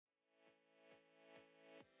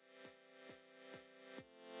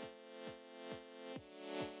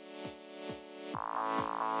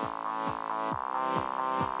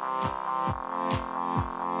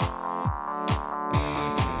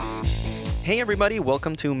Hey everybody,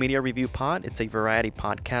 welcome to Media Review Pod. It's a variety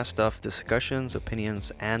podcast of discussions,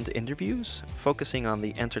 opinions, and interviews focusing on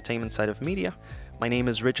the entertainment side of media. My name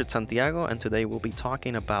is Richard Santiago, and today we'll be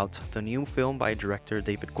talking about the new film by director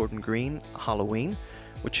David Gordon Green, Halloween,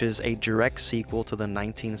 which is a direct sequel to the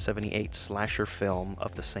 1978 slasher film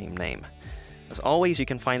of the same name. As always, you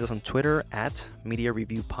can find us on Twitter at Media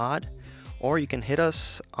Review Pod, or you can hit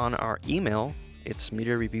us on our email. It's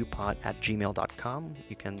mediareviewpod@gmail.com.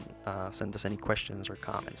 You can send us any questions or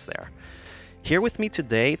comments there. Here with me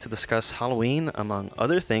today to discuss Halloween, among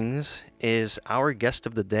other things, is our guest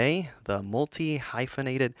of the day, the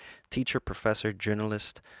multi-hyphenated teacher, professor,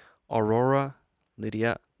 journalist, Aurora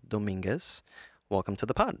Lydia Dominguez. Welcome to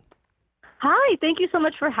the pod. Hi, thank you so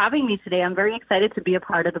much for having me today. I'm very excited to be a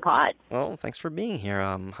part of the pod. Well, thanks for being here.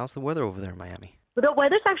 How's the weather over there in Miami? The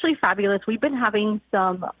weather's actually fabulous. We've been having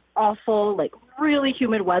some awful, really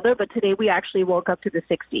humid weather, but today we actually woke up to the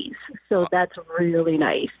 60s, so that's really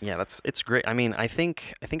nice. Yeah, it's great. I mean, I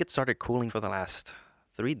think it started cooling for the last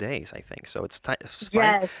 3 days. I think so.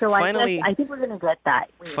 Yeah, so finally, I think we're gonna get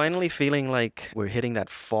that. Finally, feeling like we're hitting that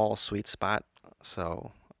fall sweet spot.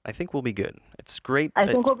 So I think we'll be good. It's great. I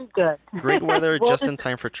think we'll be good. Great weather, just in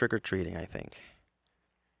time for trick or treating. I think.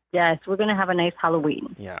 Yes, we're gonna have a nice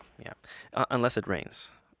Halloween. Yeah. Unless it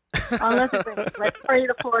rains. Unless it rains. Let's pray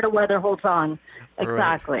the Florida weather holds on.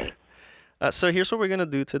 Exactly. Right. So here's what we're gonna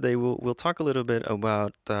do today. We'll talk a little bit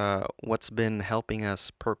about what's been helping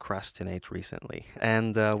us procrastinate recently,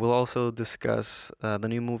 and we'll also discuss the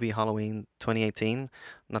new movie Halloween 2018,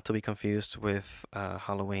 not to be confused with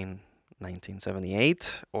Halloween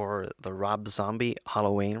 1978 or the Rob Zombie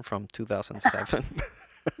Halloween from 2007.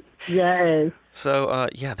 Yes. So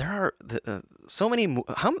there are so many.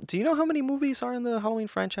 Do you know how many movies are in the Halloween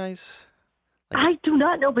franchise? I do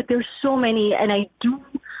not know, but there's so many, and I do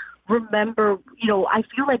remember. I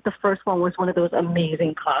feel like the first one was one of those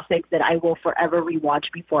amazing classics that I will forever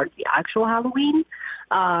rewatch before the actual Halloween.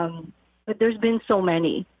 But there's been so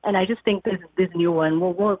many, and I just think this new one.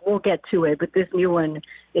 We'll get to it, but this new one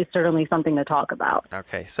is certainly something to talk about.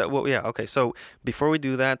 Okay, so okay. So before we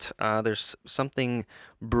do that, there's something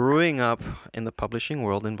brewing up in the publishing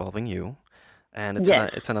world involving you, and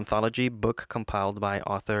it's an anthology book compiled by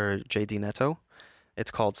author J.D. Netto.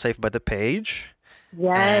 It's called Saved by the Page.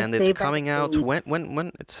 Yes, and it's coming out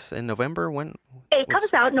when it's in November. When it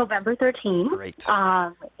comes out November 13th. Great.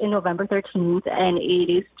 In November 13th, and it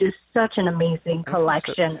is just such an amazing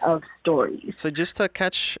collection of stories. So just to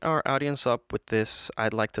catch our audience up with this,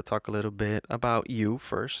 I'd like to talk a little bit about you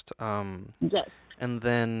first. Yes. And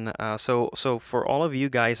then, so for all of you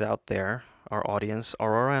guys out there, our audience,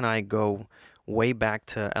 Aurora and I go way back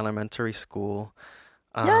to elementary school.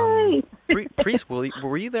 Yay! Preschool.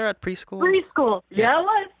 Were you there at preschool? Preschool. Yeah, I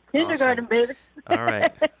was. Kindergarten, awesome. baby. All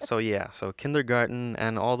right. So kindergarten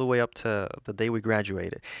and all the way up to the day we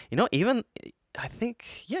graduated. Even I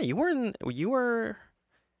think you were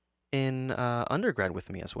in undergrad with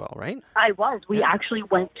me as well, right? I was. We actually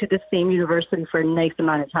went to the same university for a nice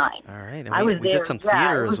amount of time. All right. And we did some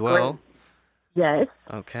theater as well. Great. Yes.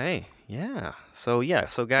 Okay. Yeah. So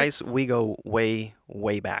guys, we go way,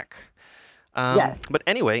 way back. Yes. But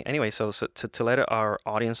anyway, so to let our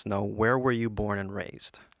audience know, where were you born and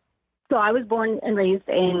raised? So I was born and raised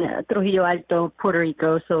in Trujillo Alto, Puerto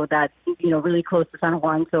Rico, so that's, really close to San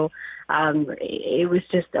Juan. So it was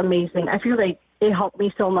just amazing. I feel like it helped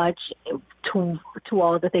me so much to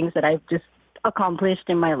all of the things that I've just accomplished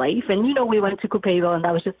in my life. And, we went to Cupeyville, and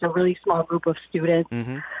that was just a really small group of students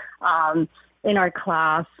in our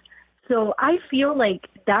class. So I feel like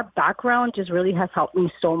that background just really has helped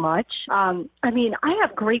me so much. I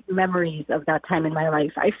have great memories of that time in my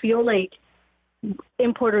life. I feel like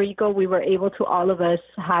in Puerto Rico, we were able to, all of us,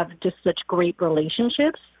 have just such great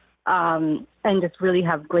relationships and just really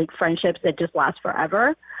have great friendships that just last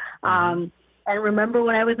forever. And remember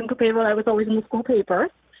when I was in Cupeyville, I was always in the school paper.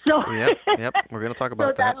 So Yep. We're going to talk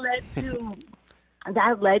about that.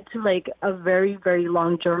 That led to a very, very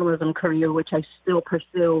long journalism career, which I still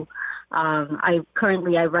pursue. I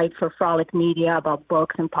write for Frolic Media about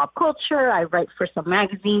books and pop culture. I write for some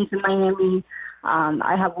magazines in Miami.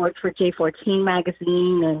 I have worked for J14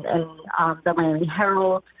 magazine and the Miami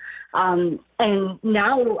Herald. And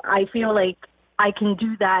now I feel like I can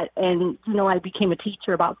do that. And, I became a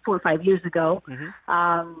teacher about 4 or 5 years ago.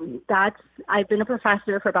 I've been a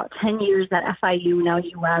professor for about 10 years at FIU, now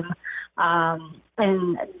UM.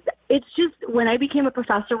 And it's just, when I became a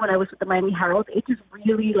professor, when I was with the Miami Herald, it just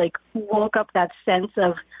really woke up that sense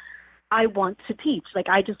of, I want to teach.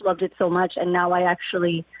 I just loved it so much. And now I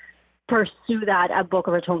actually pursue that at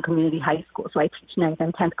Boca Raton Community High School. So I teach 9th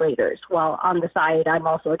and 10th graders. While on the side, I'm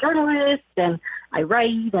also a journalist and I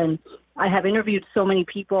write, and I have interviewed so many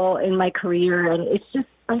people in my career. And it's just,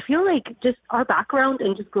 I feel like just our background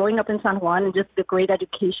and just growing up in San Juan and just the great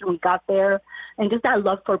education we got there and just that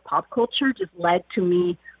love for pop culture just led to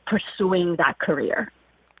me pursuing that career.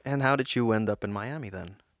 And how did you end up in Miami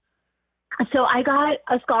then? So I got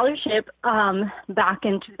a scholarship back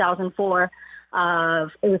in 2004.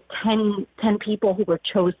 It was 10 people who were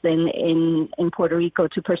chosen in Puerto Rico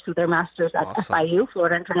to pursue their master's at Awesome. FIU,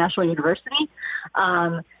 Florida International University.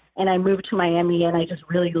 And I moved to Miami, and I just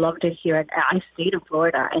really loved it here. And I stayed in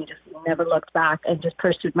Florida and just never looked back and just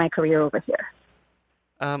pursued my career over here.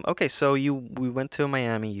 Okay, so we went to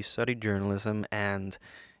Miami, you studied journalism, and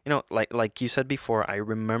like you said before, I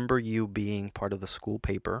remember you being part of the school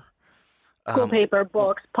paper. School paper,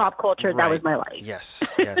 books, pop culture, that was Right. my life. Yes.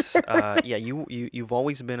 Yeah, you've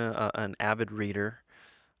always been an avid reader.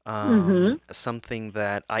 Something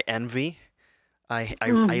that I envy.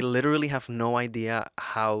 I literally have no idea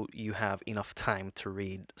how you have enough time to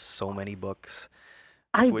read so many books.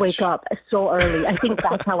 I Which- wake up so early. I think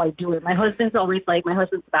that's how I do it. My husband,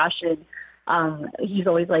 Sebastian, he's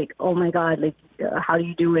always like, oh my God, like, how do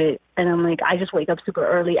you do it? And I'm like, I just wake up super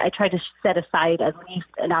early. I try to set aside at least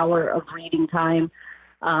an hour of reading time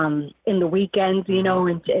in the weekends,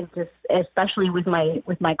 and just especially with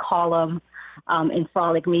my column in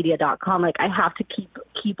frolicmedia.com. Like, I have to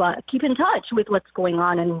keep in touch with what's going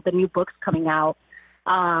on and the new books coming out.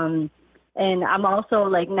 And I'm also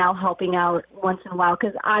like now helping out once in a while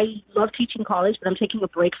because I love teaching college, but I'm taking a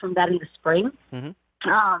break from that in the spring. Mhm.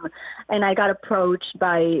 And I got approached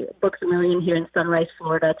by Books A Million here in Sunrise,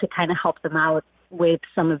 Florida, to kind of help them out with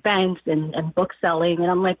some events and book selling. And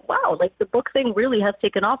I'm like, wow, like the book thing really has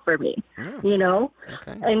taken off for me, Yeah.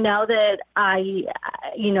 Okay. And now that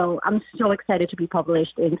I'm so excited to be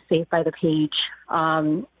published in Saved by the Page.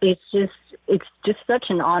 It's just such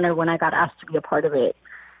an honor when I got asked to be a part of it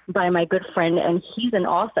by my good friend, and he's an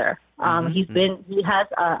author. He has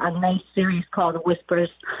a nice series called Whispers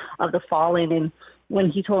of the Fallen, and when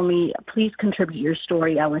he told me, please contribute your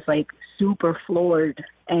story, I was like super floored,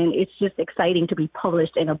 and it's just exciting to be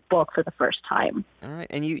published in a book for the first time. All right.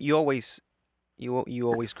 And you always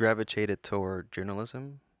gravitated toward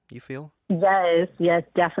journalism, you feel? Yes,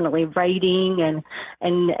 definitely writing,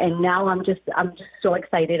 and now I'm just so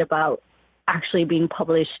excited about actually being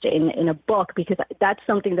published in a book because that's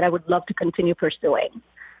something that I would love to continue pursuing,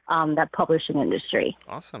 that publishing industry.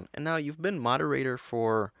 Awesome. And now you've been moderator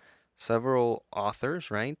for several authors,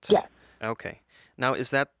 right? Yes. Okay. Now, is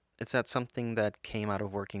that something that came out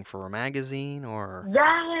of working for a magazine or?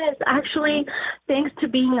 Yes, actually, thanks to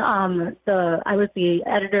being I was the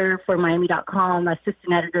editor for Miami.com,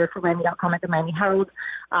 assistant editor for Miami.com at the Miami Herald,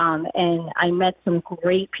 and I met some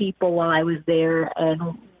great people while I was there, and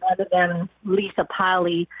one of them, Lisa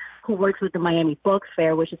Pali, who works with the Miami Book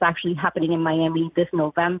Fair, which is actually happening in Miami this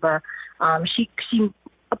November. She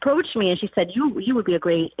approached me and she said, you would be a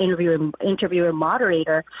great interviewer and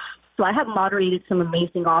moderator. So I have moderated some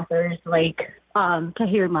amazing authors like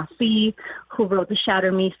Tahir Mafi, who wrote the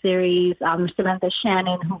Shatter Me series, Samantha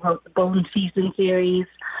Shannon, who wrote the Bone Season series.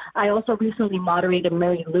 I also recently moderated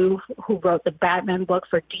Mary Lou, who wrote the Batman book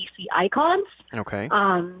for DC Icons. Okay.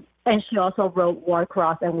 And she also wrote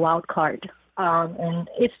Warcross and Wildcard. And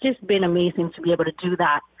it's just been amazing to be able to do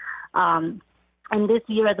that. And this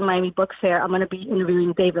year at the Miami Book Fair, I'm going to be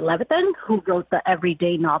interviewing David Levithan, who wrote the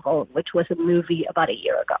Everyday novel, which was a movie about a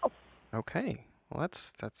year ago. Okay. Well,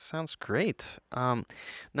 that sounds great. Yeah.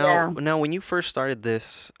 Now, when you first started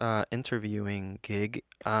this interviewing gig,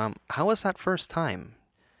 how was that first time?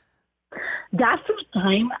 That first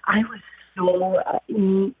time, I was so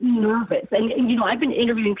nervous. And, I've been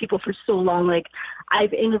interviewing people for so long. Like,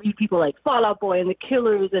 I've interviewed people like Fall Out Boy and The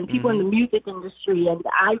Killers and people in the music industry. And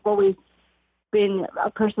I've always been a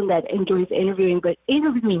person that enjoys interviewing, but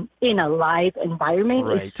interviewing in a live environment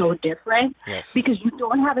is so different. Yes. Because you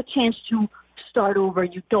don't have a chance to start over.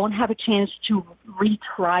 You don't have a chance to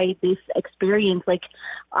retry this experience. Like,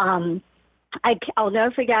 I'll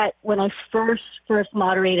never forget when I first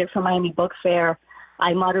moderated for Miami Book Fair.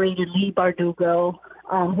 I moderated Lee Bardugo,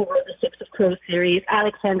 who wrote the Six of Crows series,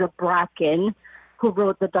 Alexandra Bracken, who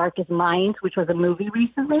wrote The Darkest Minds, which was a movie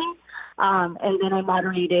recently. And then I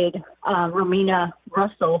moderated Romina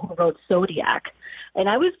Russell, who wrote Zodiac. And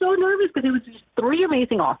I was so nervous because it was these three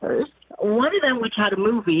amazing authors, one of them which had a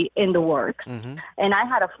movie in the works. Mm-hmm. And I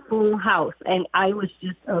had a full house, and I was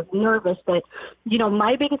just nervous. But,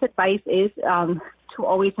 my biggest advice is to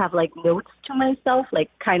always have, like, notes to myself, like,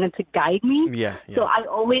 kind of to guide me. Yeah. So I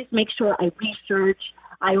always make sure I research.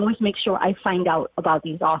 I always make sure I find out about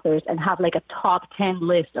these authors and have like a top 10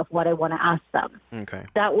 list of what I want to ask them. Okay.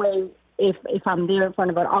 That way, if I'm there in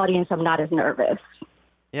front of an audience, I'm not as nervous.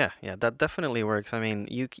 Yeah, that definitely works. I mean,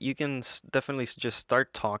 you can definitely just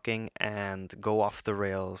start talking and go off the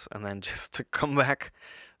rails, and then just to come back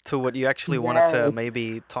to what you actually wanted to Yes,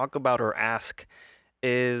 maybe talk about or ask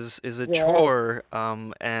is a yes. chore.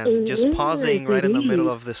 It And just is, pausing right it in the middle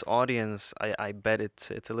is. of this audience, I bet it's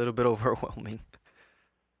a little bit overwhelming.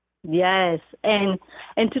 Yes, and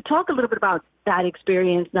to talk a little bit about that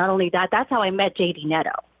experience, not only that, that's how I met JD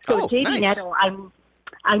Neto. So Oh, JD nice. Neto,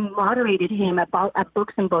 I moderated him at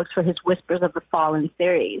Books and Books for his Whispers of the Fallen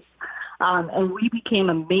series, and we became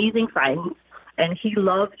amazing friends. And he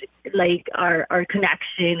loved like our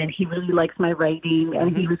connection, and he really likes my writing.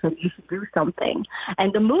 And he was like, "You should do something."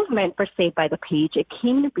 And the movement for Saved by the Page, it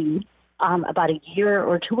came to be about a year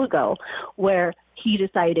or two ago, where he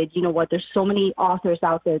decided, you know what, there's so many authors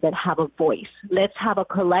out there that have a voice. Let's have a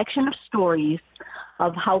collection of stories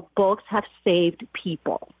of how books have saved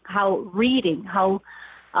people, how reading, how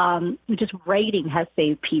just writing has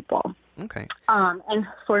saved people. Okay. And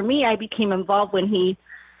for me, I became involved when he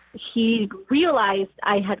realized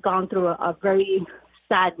I had gone through a very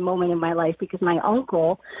sad moment in my life, because my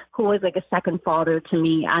uncle, who was like a second father to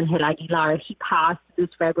me, Angel Aguilar, he passed this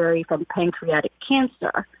February from pancreatic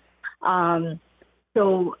cancer.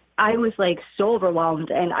 So I was like so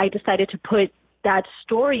overwhelmed, and I decided to put that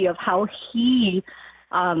story of how he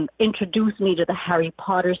introduced me to the Harry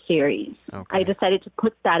Potter series. Okay. I decided to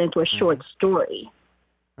put that into a short story.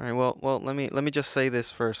 All right. Well, let me just say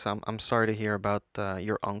this first. I'm sorry to hear about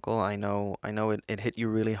your uncle. I know it hit you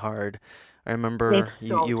really hard. I remember It's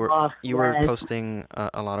so tough. you were Yes. posting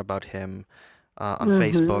a lot about him on Mm-hmm.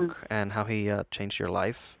 Facebook and how he changed your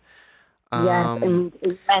life. Yes, Um,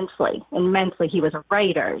 and immensely. He was a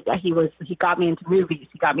writer. He got me into movies.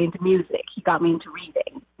 He got me into music. He got me into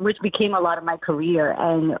reading, which became a lot of my career.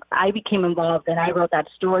 And I became involved, and I wrote that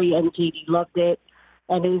story, and JD loved it.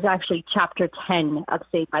 And it is actually chapter 10 of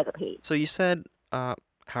Saved by the Page. so you said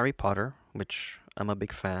Harry Potter, which I'm a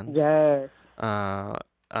big fan. Yes,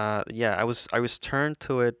 Yeah, I was turned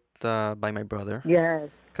to it by my brother yes.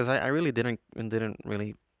 because I really didn't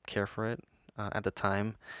really care for it at the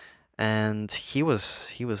time. And he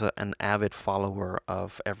was an avid follower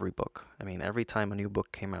of every book. I mean, every time a new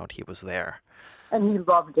book came out, he was there. And he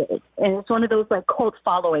loved it. And it's one of those like cult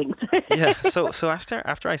followings. Yeah. So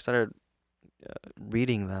after I started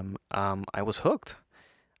reading them, I was hooked.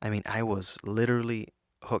 I mean, I was literally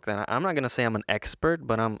hooked. And I'm not gonna say I'm an expert,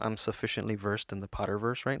 but I'm sufficiently versed in the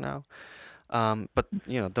Potterverse right now. But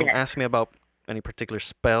don't Yes. ask me about any particular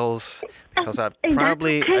spells because And that's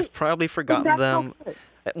okay. I've probably And forgotten that's them. okay.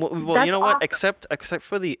 Well, you That's know what? awesome. Except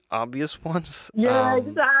for the obvious ones. Yeah,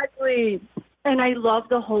 exactly. And I love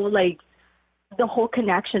the whole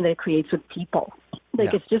connection that it creates with people.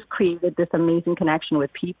 Like Yeah. it's just created this amazing connection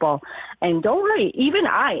with people. And don't worry, even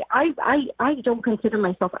I don't consider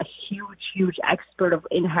myself a huge expert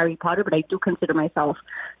in Harry Potter, but I do consider myself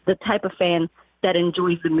the type of fan that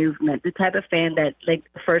enjoys the movement, the type of fan that, like,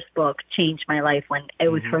 the first book changed my life when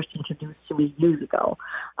it was first introduced to me years ago.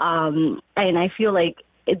 And I feel like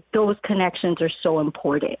those connections are so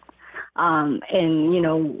important. And,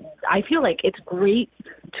 I feel like it's great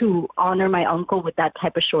to honor my uncle with that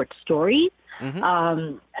type of short story.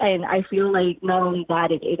 And I feel like not only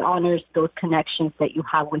that, it honors those connections that you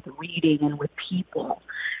have with reading and with people.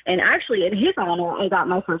 And actually, in his honor, I got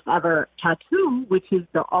my first ever tattoo, which is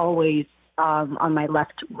the always on my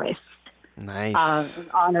left wrist, Nice.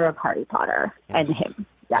 in honor of Harry Potter and Yes. him.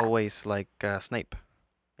 Yeah. Always like Snape.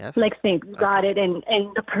 Yes. Like Snape, you got it. And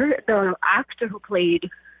the actor who played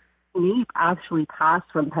Snape actually passed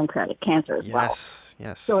from pancreatic cancer as well.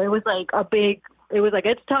 Yes. So it was like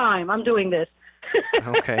it's time. I'm doing this.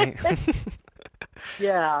 Okay.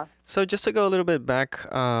 Yeah. So just to go a little bit back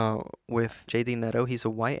with JD Neto, he's a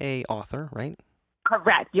YA author, right?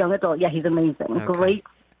 Correct. Young adult. Yeah, he's amazing. Okay.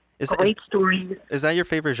 Great stories. Is that your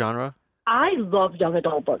favorite genre? I love young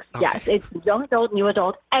adult books. Okay. Yes, it's young adult, new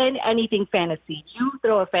adult, and anything fantasy. You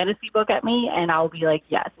throw a fantasy book at me, and I'll be like,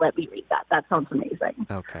 yes, let me read that. That sounds amazing.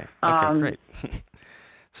 Okay. Um, Great.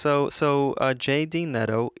 So JD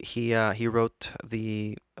Neto, he wrote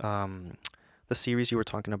the series you were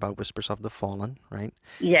talking about, Whispers of the Fallen, right?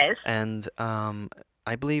 Yes, And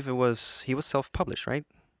I believe he was self-published, right?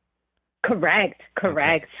 correct.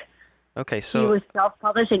 Okay, He so was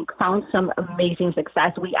self-published and found some amazing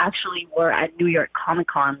success. We actually were at New York Comic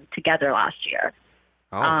Con together last year.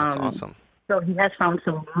 that's um, awesome. So he has found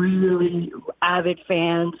some really avid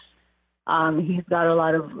fans. He's got a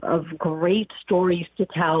lot of great stories to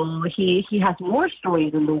tell. He has more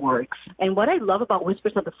stories in the works. And what I love about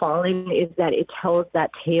Whispers of the Fallen is that it tells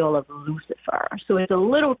that tale of Lucifer. So it's a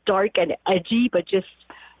little dark and edgy, but just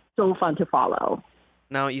so fun to follow.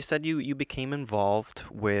 Now, you said you became involved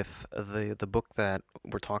with the book that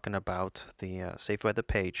we're talking about, the Saved by the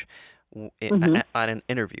Page, at an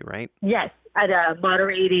interview, right? Yes, at a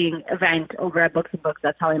moderating event over at Books and Books.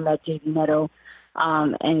 That's how I met J.D. Neto.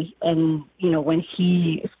 And when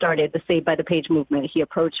he started the Saved by the Page movement, he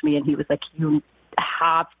approached me and he was like, "You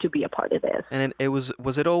have to be a part of this." And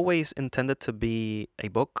was it always intended to be a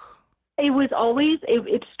book? It was always,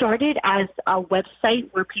 it started as a website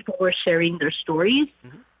where people were sharing their stories.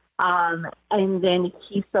 And then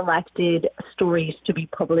he selected stories to be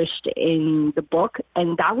published in the book.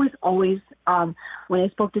 And that was always, when I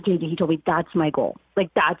spoke to JD, he told me, that's my goal.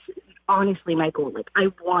 Like, that's honestly my goal. Like, I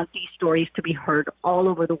want these stories to be heard all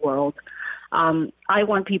over the world. I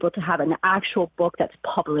want people to have an actual book that's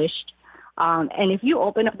published. And if you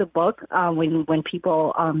open up the book, when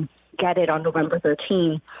people get it on November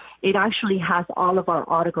 13th, it actually has all of our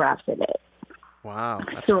autographs in it. Wow,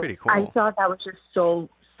 that's pretty cool. I thought that was just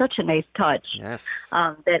such a nice touch. Yes.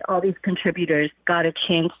 That all these contributors got a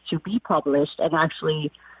chance to be published and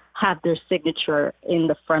actually have their signature in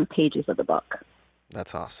the front pages of the book.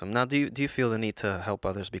 That's awesome. Now, do you feel the need to help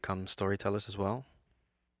others become storytellers as well?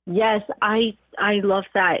 Yes, I love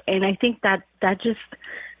that, and I think that just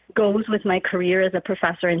goes with my career as a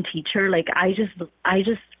professor and teacher. Like, I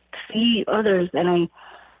just see others, and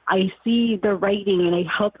I see their writing, and I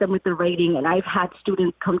help them with the writing. And I've had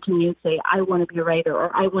students come to me and say, "I want to be a writer,"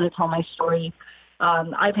 or "I want to tell my story."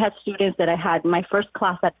 I've had students that I had my first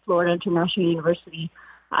class at Florida International University.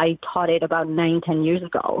 I taught it about 9-10 years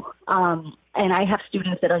ago. And I have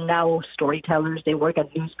students that are now storytellers. They work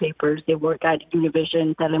at newspapers. They work at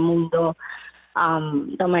Univision, Telemundo,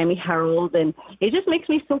 the Miami Herald. And it just makes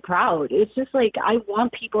me so proud. It's just like, I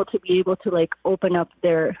want people to be able to like open up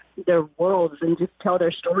their worlds and just tell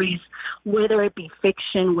their stories, whether it be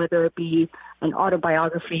fiction, whether it be an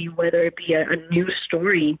autobiography, whether it be a news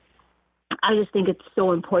story. I just think it's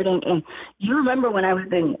so important. And you remember when I was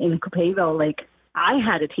in Coupeville, like, I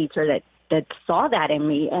had a teacher that saw that in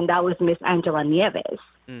me, and that was Miss Angela Nieves,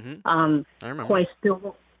 I remember. who I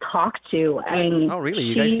still talk to. And oh, really?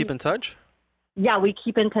 You guys keep in touch? Yeah, we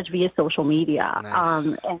keep in touch via social media.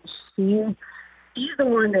 Nice. And she's the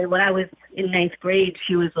one that when I was in ninth grade,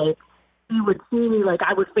 she was like, she would see me, like,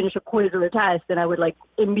 I would finish a quiz or a test, and I would like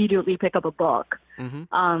immediately pick up a book.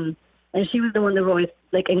 And she was the one that always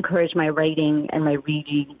like encouraged my writing and my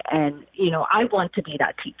reading. And, I want to be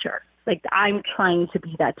that teacher. Like, I'm trying to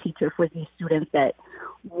be that teacher for these students that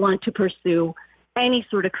want to pursue any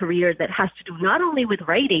sort of career that has to do not only with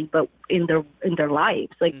writing, but in their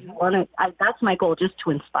lives. Like, that's my goal, just to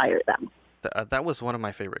inspire them. That was one of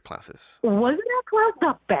my favorite classes. Wasn't that class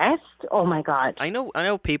the best? Oh my God! I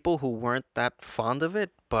know people who weren't that fond of it,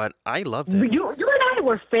 but I loved it. You and I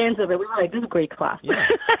were fans of it. We were like, this is a great class. Yeah,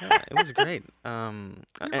 it was great. You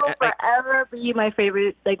will forever be my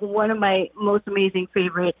favorite, like one of my most amazing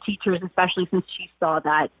favorite teachers, especially since she saw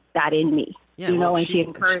that in me. Yeah, and she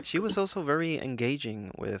encouraged. She was also very engaging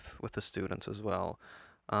with the students as well.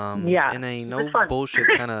 Yeah, in a no bullshit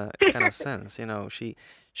kind of sense.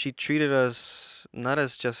 She treated us not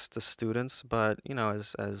as just the students, but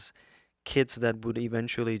as kids that would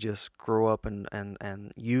eventually just grow up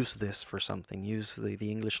and use this for something, use the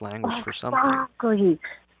English language for something. Exactly.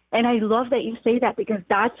 And I love that you say that, because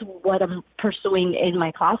that's what I'm pursuing in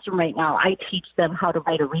my classroom right now. I teach them how to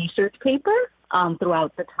write a research paper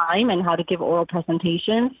throughout the time, and how to give oral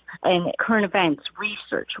presentations, and current events,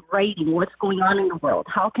 research, writing, what's going on in the world.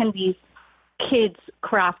 How can these kids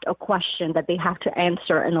craft a question that they have to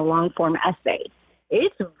answer in a long-form essay?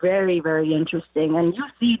 It's very, very interesting. And you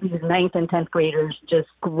see these 9th and 10th graders just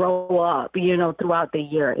grow up, throughout the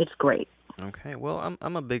year. It's great. Okay. Well,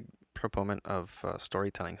 I'm a big proponent of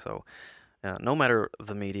storytelling. So no matter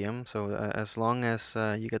the medium, so as long as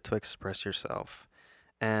you get to express yourself,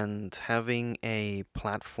 and having a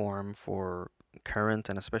platform for current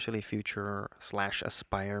and especially future /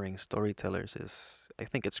 aspiring storytellers I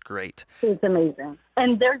think it's great. It's amazing.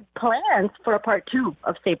 And there's plans for a part 2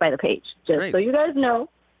 of Saved by the Page, just great. So you guys know.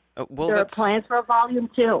 There are plans for a volume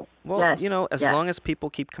 2. Well, yes. As long as people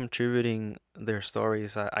keep contributing their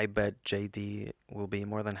stories, I bet JD will be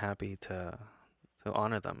more than happy to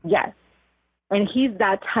honor them. Yes. And he's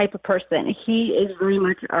that type of person. He is very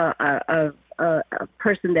much a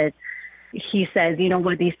person that he says,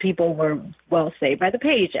 these people were well saved by the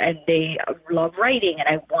page, and they love writing, and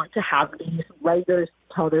I want to have these writers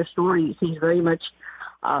tell their stories. He's very much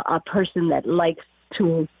a person that likes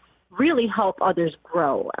to really help others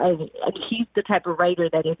grow. And he's the type of writer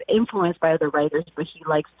that is influenced by other writers, but he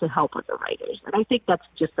likes to help other writers. And I think that's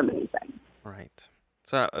just amazing. Right.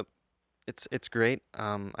 So it's great.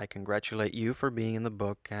 I congratulate you for being in the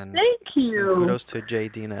book, and Thank you. kudos to Jay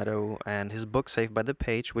DiNetto and his book Saved by the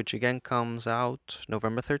Page, which again comes out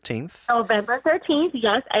November 13th. November 13th,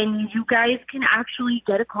 yes, and you guys can actually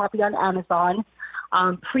get a copy on Amazon.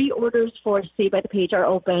 Pre-orders for Saved by the Page are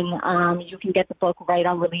open. You can get the book right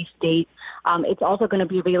on release date. It's also going to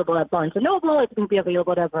be available at Barnes & Noble. It's going to be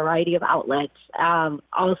available at a variety of outlets,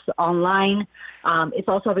 also online. It's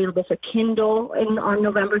also available for Kindle on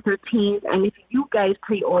November 13th. And if you guys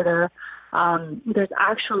pre-order, there's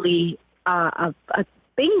actually a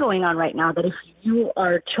thing going on right now that if you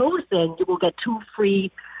are chosen, you will get 2 free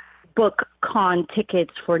BookCon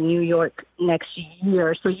tickets for New York next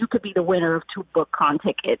year. So you could be the winner of 2 BookCon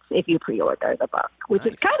tickets if you pre-order the book, which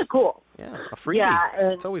is kind of cool. Yeah, a freebie. Yeah,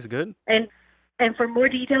 and it's always good. And for more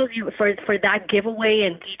details, for that giveaway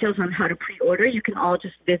and details on how to pre-order, you can all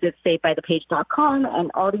just visit savedbythepage.com, and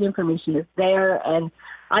all the information is there. And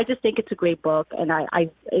I just think it's a great book, and I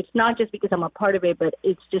it's not just because I'm a part of it, but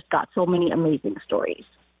it's just got so many amazing stories.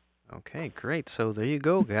 Okay, great. So there you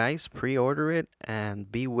go, guys. Pre-order it and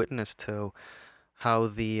be witness to how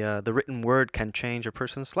the written word can change a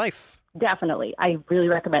person's life. Definitely. I really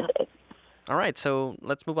recommend it. All right, so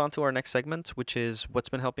let's move on to our next segment, which is what's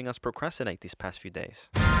been helping us procrastinate these past few days.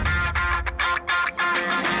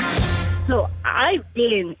 So I've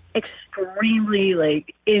been extremely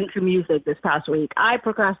into music this past week. I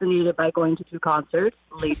procrastinated by going to 2 concerts,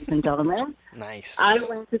 ladies and gentlemen. Nice. I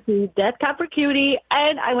went to see Death Cab for Cutie,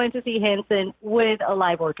 and I went to see Hanson with a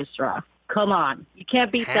live orchestra. Come on, you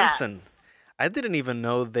can't beat Hanson. I didn't even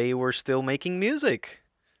know they were still making music.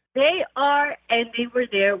 They are, and they were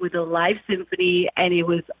there with a live symphony, and it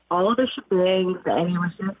was all the shebangs, and it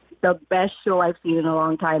was just the best show I've seen in a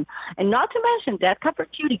long time. And not to mention, Death Cab for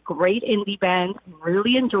Cutie, great indie band,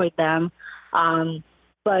 really enjoyed them.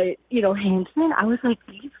 But, Hanson, I was like,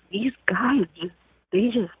 these guys, they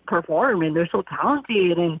just perform, and they're so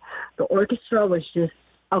talented, and the orchestra was just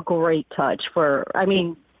a great touch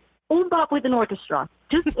bop with an orchestra.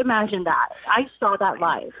 Just imagine that. I saw that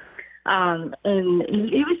live. And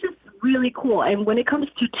it was just really cool. And when it comes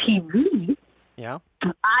to TV, yeah,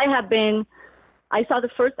 I saw the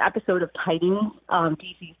first episode of Titans,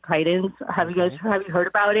 DC's Titans. Have you heard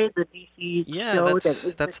about it? The DC show.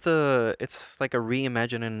 It's like a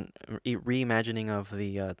reimagining of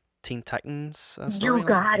the Teen Titans story. You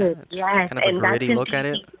got it. Yes. Kind of a gritty look at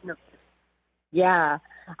it. Yeah.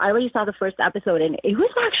 I already saw the first episode, and it was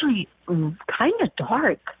actually kind of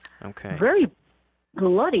dark. Okay. Very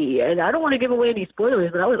bloody, and I don't want to give away any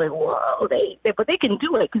spoilers, but I was like, whoa, but they can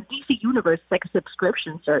do it because DC Universe is like a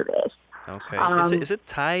subscription service. Okay. Is it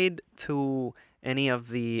tied to any of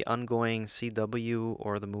the ongoing CW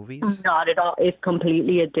or the movies? Not at all. It's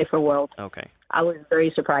completely a different world. Okay. I was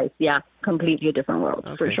very surprised. Yeah, completely a different world,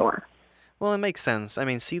 for sure. Well, it makes sense. I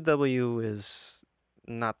mean, CW is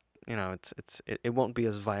not, it won't be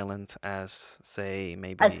as violent as, say,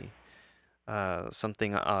 maybe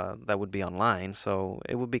something that would be online, so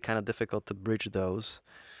it would be kind of difficult to bridge those.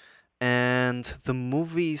 And the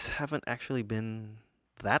movies haven't actually been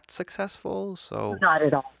that successful, so not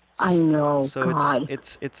at all. I know. So God.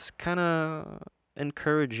 it's kind of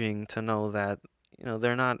encouraging to know that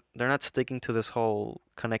they're not sticking to this whole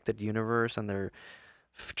connected universe, and they're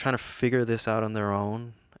trying to figure this out on their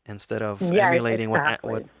own instead of emulating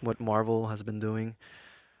what Marvel has been doing.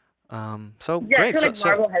 Great. I feel like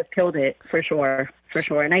Marvel has killed it for sure,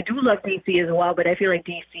 and I do love DC as well. But I feel like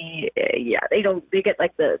DC, they get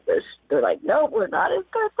like they're like, no, we're not as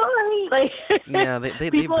good. Sorry, like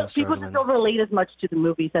people just don't relate as much to the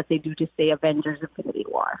movies as they do to say Avengers: Infinity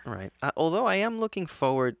War. Right. Although I am looking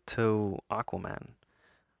forward to Aquaman.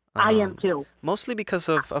 I am too. Mostly because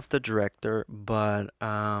of the director, but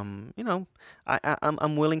I'm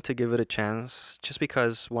willing to give it a chance just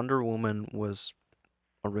because Wonder Woman was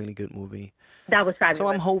a really good movie. That was fabulous. So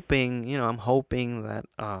I'm hoping that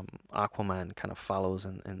Aquaman kind of follows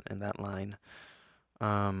in that line.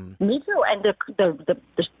 Me too. And the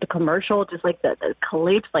commercial, just like the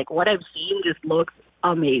clips, like what I've seen, just looks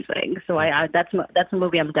amazing. So that's a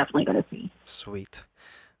movie I'm definitely going to see. Sweet.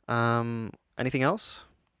 Anything else?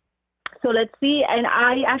 So let's see. And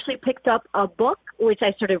I actually picked up a book which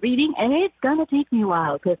I started reading, and it's gonna take me a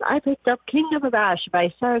while because I picked up Kingdom of Ash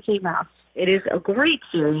by Sarah J. Maas. It is a great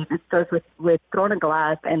series. It starts with Throne of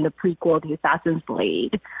Glass and the prequel, The Assassin's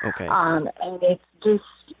Blade. Okay. And it's just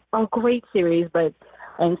a great series, but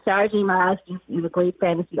And Sarah J. Maas is a great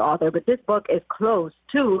fantasy author, but this book is close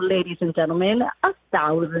to, ladies and gentlemen,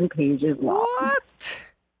 1,000 pages long. What?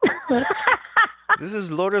 This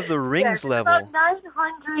is Lord of the Rings Yes, it's level. about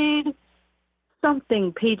 900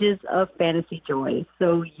 something pages of fantasy joy.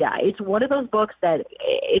 So yeah, it's one of those books that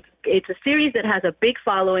it's a series that has a big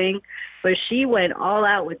following, but she went all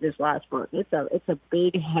out with this last book. It's a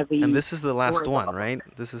big, heavy. And this is the last story one, book. right?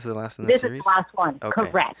 This is the last in the This series? is the last one. Okay.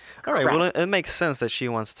 Correct. All right, Correct. well, it makes sense that she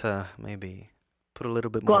wants to maybe put a little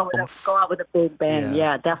bit go more out, oomph. go out with a big bang.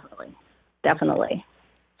 Yeah. Yeah, definitely. Definitely.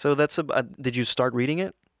 So that's did you start reading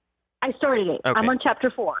it? I started it. Okay. I'm on chapter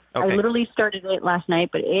 4. Okay. I literally started it last night,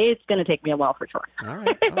 but it's going to take me a while for sure. All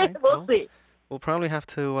right. All right. We'll Well, see. we'll probably have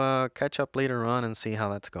to catch up later on and see how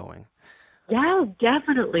that's going. Yeah,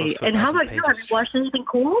 definitely. Close to And how 1,000 about you? Have you pages. watched anything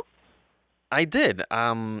cool? I did.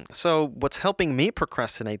 So what's helping me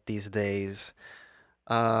procrastinate these days?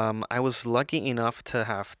 I was lucky enough to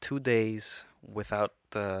have 2 days without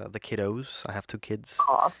the kiddos. I have 2 kids,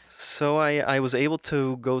 Oh, so I was able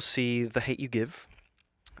to go see The Hate You Give.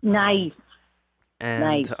 nice. And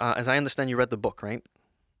Nice. as I understand, you read the book, right?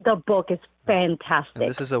 The book is fantastic. And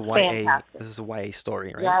this is a YA. Fantastic. This is a YA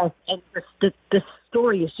story, right? Yes, and the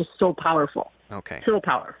story is just so powerful. Okay. So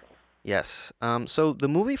powerful. Yes. So the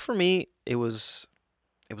movie for me, it was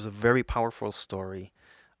a very powerful story.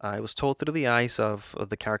 It was told through the eyes of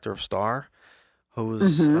the character of Star,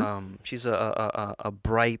 who's Mhm. she's a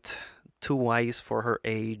bright, too wise for her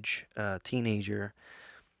age teenager.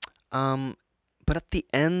 But at the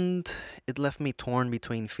end, it left me torn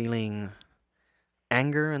between feeling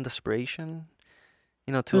anger and desperation.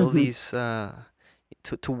 You know, to all Mhm. these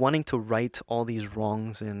to wanting to right all these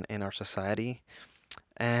wrongs in our society,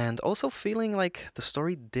 and also feeling like the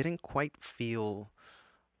story didn't quite feel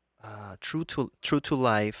true to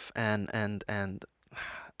life, and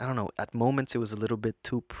I don't know. At moments, it was a little bit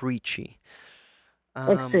too preachy.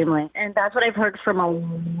 Extremely. And that's what I've heard from a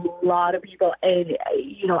lot of people. And,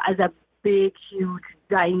 as a big, huge,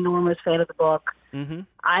 ginormous fan of the book, Mm-hmm.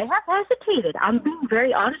 I have hesitated. I'm being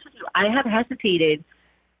very honest with you. I have hesitated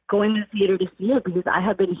going to the theater to see it because I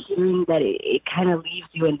have been hearing that it kind of leaves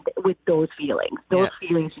you with those feelings. Those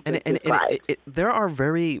feelings you just described. There are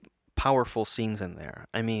very powerful scenes in there.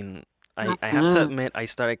 I mean, I have to admit, I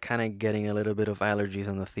started kind of getting a little bit of allergies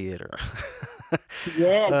in the theater.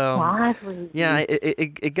 Yeah, exactly. Yeah,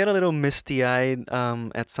 it got a little misty-eyed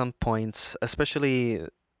at some points, especially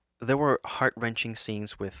there were heart-wrenching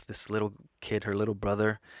scenes with this little kid, her little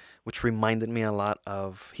brother, which reminded me a lot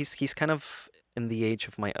of he's kind of in the age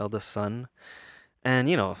of my eldest son, and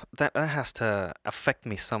that has to affect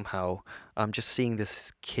me somehow. Just seeing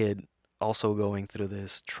this kid also going through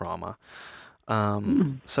this trauma.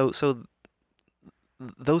 So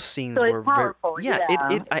those scenes So it's were powerful, very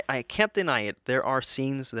yeah. I can't deny it. There are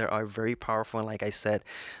scenes that are very powerful, and like I said,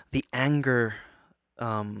 the anger.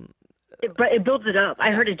 It builds it up. I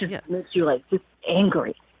Yeah, heard it just yeah. makes you just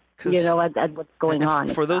angry, 'Cause- at what's going and on.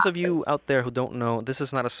 for those of you out there who don't know, this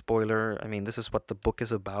is not a spoiler. I mean, this is what the book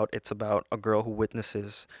is about. It's about a girl who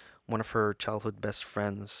witnesses one of her childhood best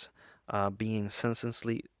friends being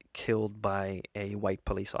senselessly killed by a white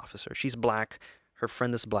police officer. She's black, her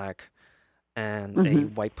friend is black, and a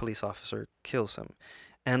Mhm. white police officer kills him.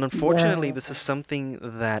 And unfortunately, Yeah. this is something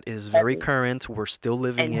that is very Heavy. current. We're still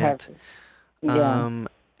living And it. heavy. Yeah.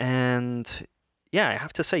 And yeah, I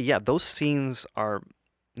have to say, yeah, those scenes are,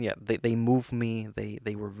 yeah, they move me.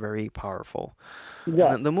 They were very powerful.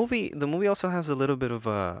 Yeah. And the movie also has a little bit of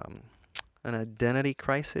an identity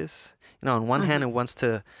crisis. On one hand, it wants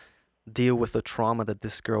to deal with the trauma that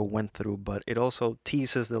this girl went through, but it also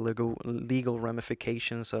teases the legal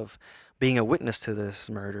ramifications of being a witness to this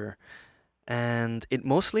murder, and it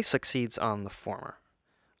mostly succeeds on the former.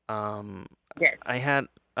 Yes.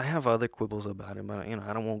 I have other quibbles about it, but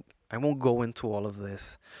I won't go into all of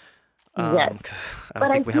this. Yes. 'Cause I But don't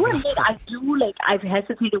I think we have do enough admit, time. I've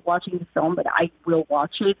hesitated watching the film, but I will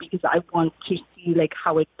watch it because I want to see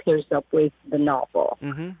how it pairs up with the novel.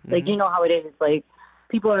 Mm-hmm, You know how it is.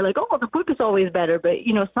 People are like, oh, the book is always better, but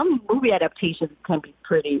some movie adaptations can be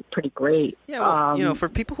pretty great. Yeah, well, for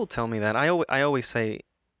people who tell me that, I always say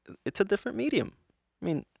it's a different medium. I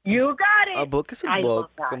mean, You got it. a book is a I love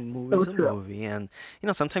book, a that. movie So is a true. movie, and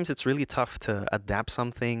sometimes it's really tough to adapt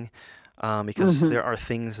something because there are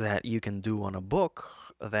things that you can do on a book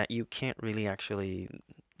that you can't really actually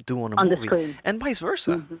do on a On the movie, screen. and vice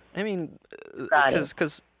versa. I mean, Got it.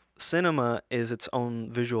 because cinema is its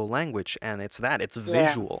own visual language, and it's Yeah.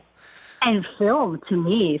 visual. And film, to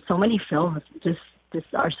me, so many films just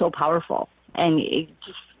are so powerful. And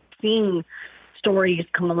just seeing stories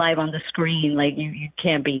come alive on the screen. Like you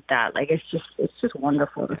can't beat that. Like it's just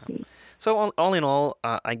wonderful to Yeah. see. So all in all,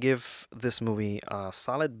 I give this movie a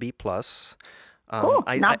solid B plus. Cool,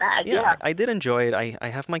 not bad. Yeah, Yeah. I did enjoy it. I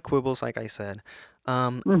have my quibbles, like I said. I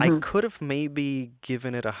Mhm. could have maybe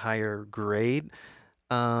given it a higher grade,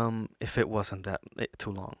 if it wasn't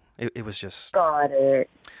too long. It was just Got it.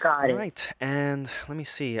 Got all it. right. And let me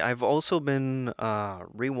see. I've also been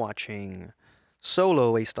rewatching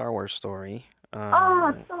Solo: A Star Wars Story.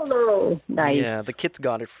 Oh, Solo. Nice. Yeah, the kids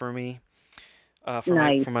got it for me. For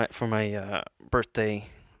my Nice. for my for my birthday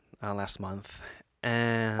last month.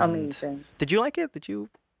 And Amazing. did you like it? Did you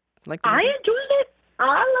like the I movie? enjoyed it.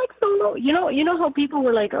 I like Solo. You know how people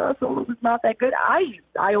were like, "Oh, Solo is not that good."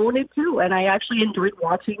 I own it too, and I actually enjoyed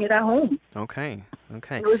watching it at home. Okay.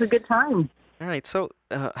 Okay. It was a good time. All right. So,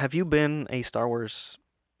 have you been a Star Wars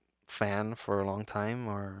fan for a long time,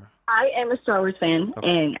 or? I am a Star Wars fan, Okay.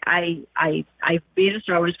 and I've been a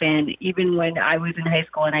Star Wars fan even when I was in high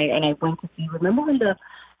school, and I went to see. Remember when the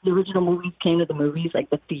original movies came to the movies, like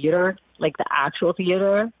the theater, like the actual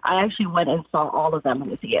theater? I actually went and saw all of them in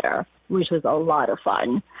the theater, which was a lot of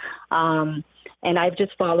fun. And I've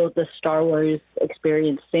just followed the Star Wars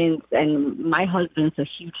experience since. And my husband's a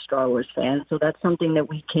huge Star Wars fan, so that's something that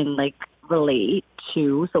we can like relate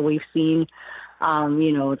to. So we've seen,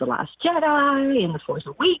 The Last Jedi and The Force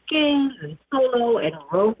Awakens and Solo and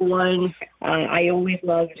Rogue One. I always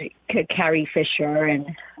loved Carrie Fisher, and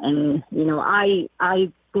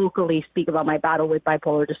I vocally speak about my battle with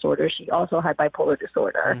bipolar disorder. She also had bipolar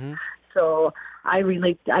disorder. Mm-hmm. So I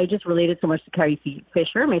just related so much to Carrie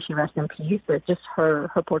Fisher. May she rest in peace. But just her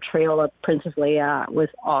portrayal of Princess Leia was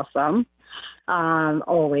awesome,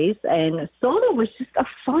 always. And Solo was just a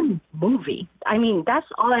fun movie. I mean, that's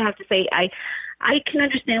all I have to say. I can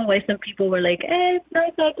understand why some people were like, it's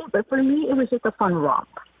not that good. But for me, it was just a fun romp.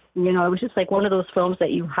 It was just like one of those films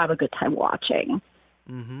that you have a good time watching.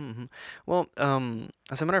 Mm-hmm, mm-hmm. Well,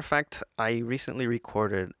 as a matter of fact, I recently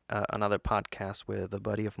recorded another podcast with a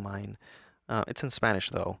buddy of mine. It's in Spanish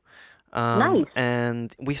though. Nice.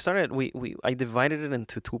 And I divided it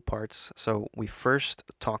into two parts. So we first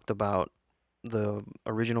talked about the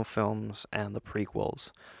original films and the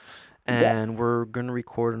prequels. Yes. And we're going to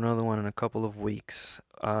record another one in a couple of weeks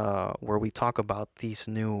where we talk about these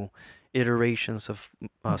new iterations of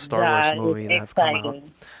Star Wars That is movie that have come out.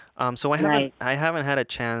 exciting. So Nice. I haven't had a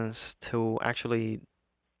chance to actually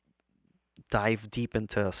dive deep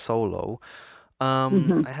into Solo.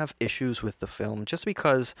 Hmm. I have issues with the film just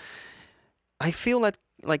because I feel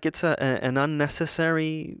like it's an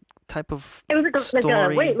unnecessary type of It was wait,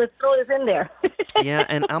 story. let's throw this in there. Yeah,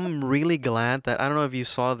 and I'm really glad that I don't know if you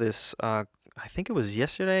saw this. I think it was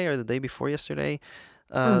yesterday or the day before yesterday.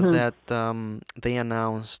 Hmm. That they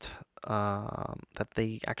announced that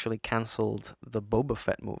they actually canceled the Boba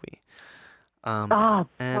Fett movie. Oh,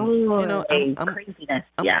 And totally. Craziness.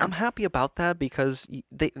 Yeah. I'm happy about that because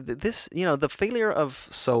the failure of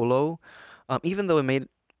Solo, even though it made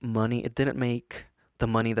money, it didn't make the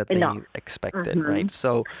money that they Enough. expected, Hmm. right?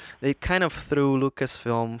 So they kind of threw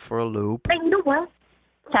Lucasfilm for a loop. And you know what?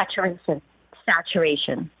 Saturation.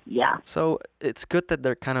 Saturation. Yeah. So it's good that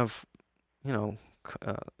they're kind of,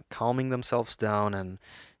 calming themselves down and,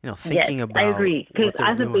 Yes, thinking I about agree. Because what they're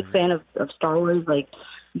as a big doing. fan of Star Wars, like,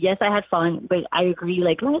 yes, I had fun, but I agree.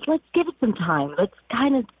 Like, let's give it some time. Let's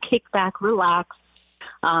kind of kick back, relax.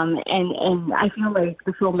 And I feel like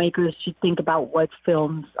the filmmakers should think about what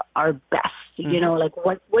films are best. Hmm. Like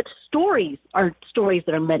what stories are stories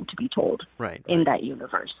that are meant to be told Right, in right. that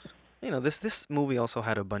universe. This movie also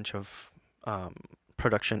had a bunch of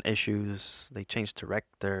production issues. They changed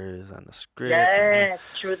directors and the script. Yes,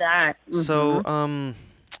 true that. So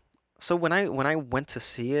so when I went to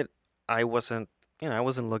see it, I wasn't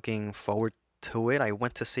looking forward to it. I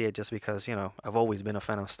went to see it just because, I've always been a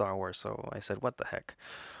fan of Star Wars, so I said, "What the heck?"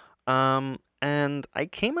 And I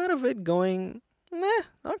came out of it going, "Nah,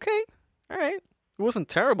 okay. All right. It wasn't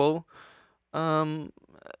terrible. Um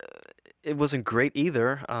it wasn't great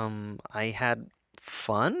either. I had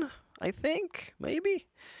fun, I think, maybe.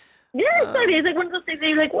 Yes, Uh, that is like one of those things that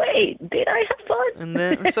you're like, wait, did I have and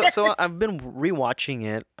then fun? I've been rewatching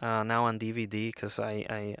it now on DVD because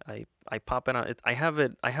I pop it on it. I have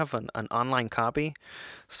an online copy,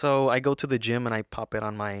 so I go to the gym and I pop it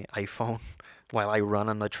on my iPhone while I run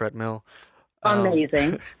on the treadmill. Um,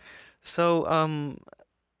 Amazing. so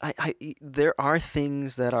there are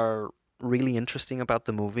things that are really interesting about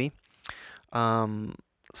the movie. Um,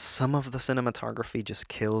 some of the cinematography just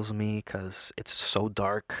kills me because it's so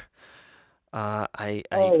dark. Oh there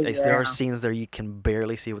are yeah. scenes there you can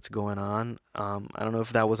barely see what's going on. I don't know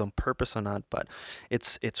if that was on purpose or not, but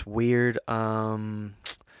it's weird.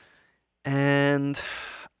 And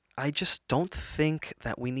I just don't think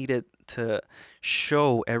that we needed to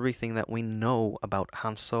show everything that we know about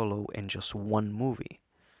Han Solo in just one movie.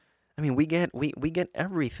 I mean, we get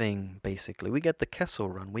everything basically. We get the Kessel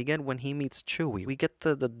Run. We get when he meets Chewie. We get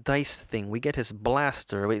the dice thing. We get his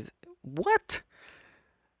blaster. What?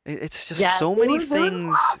 It's just Yeah, so it many was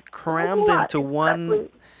things a crammed lot. into one.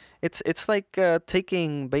 Exactly. It's like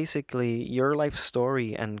taking basically your life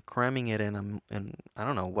story and cramming it in I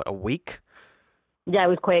don't know what, a week. Yeah, it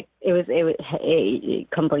was quick.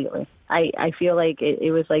 Completely. I feel like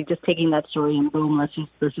it was like just taking that story and boom, let's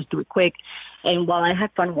just do it quick. And while I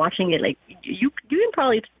had fun watching it, like you can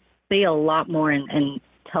probably say a lot more and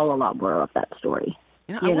tell a lot more of that story.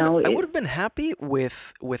 You know, You know, I would have been happy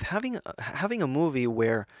with having a movie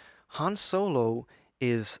where Han Solo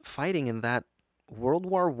is fighting in that World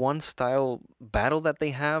War I style battle that they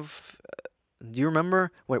have. Do you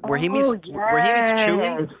remember oh where he meets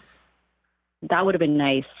Chewie? yes, that would have been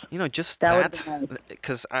nice. You know, just That would have that. been nice.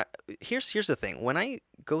 Because here's the thing: when I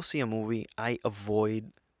go see a movie, I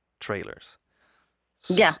avoid trailers.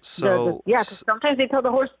 Yeah, So, yeah, because sometimes they tell the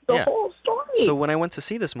yeah. whole So story. when I went to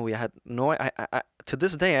see this movie, I had no. To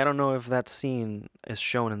this day, I don't know if that scene is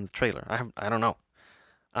shown in the trailer. I don't know.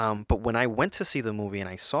 But when I went to see the movie and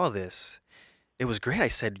I saw this, it was great. I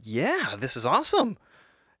said, "Yeah, this is awesome."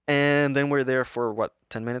 And then we're there for what,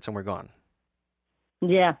 10 minutes, and we're gone.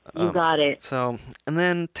 Yeah, you Um, got it. so and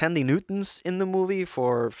then Tandy Newton's in the movie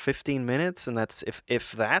for 15 minutes, and that's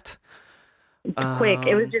if that. It's quick.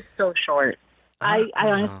 It was Um, just so short. I I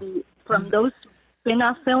don't know. honestly, from those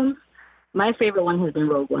spin-off films, my favorite one has been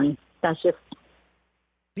Rogue One. That's just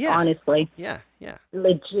Yeah, honestly yeah.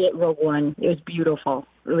 legit Rogue One. It was beautiful.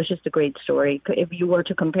 It was just a great story. If you were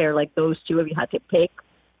to compare like those two, if you had to pick,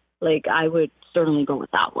 like I would certainly go with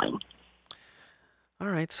that one. All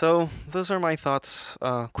right, so those are my thoughts,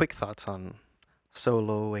 quick thoughts on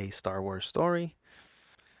Solo, a Star Wars story.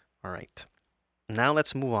 All right, now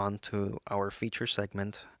let's move on to our feature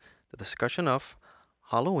segment, the discussion of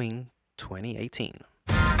Halloween 2018.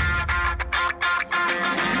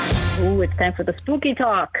 Ooh, it's time for the spooky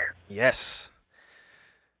talk. Yes.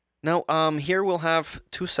 Now, here we'll have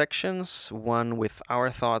two sections, one with our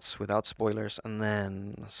thoughts without spoilers, and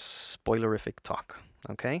then spoilerific talk.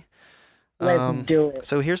 Okay? Let's do it.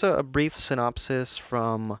 So here's a brief synopsis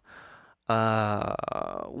from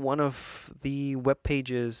one of the web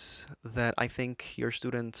pages that I think your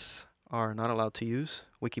students are not allowed to use,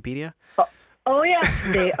 Wikipedia. Oh yeah,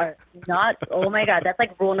 they are not. Oh my God, that's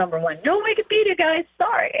like rule number one. No Wikipedia, guys.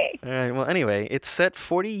 Sorry. All right, well, anyway, it's set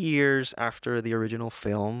 40 years after the original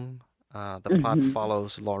film. The plot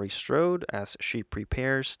follows Laurie Strode as she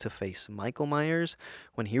prepares to face Michael Myers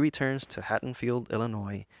when he returns to Haddonfield,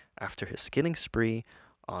 Illinois, after his killing spree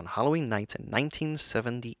on Halloween night in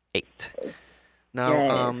 1978.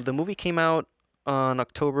 Now, Yes. the movie came out on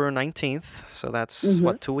October 19th, so that's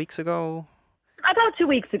what, 2 weeks ago? About 2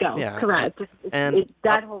 weeks ago. Yeah, Correct. and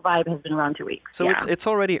That whole vibe has been around 2 weeks. so Yeah. it's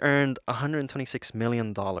already earned $126 million,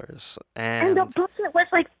 And the and budget was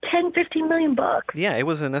like 10, 15 million bucks. yeah, it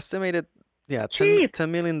was an estimated, yeah, Cheap. $10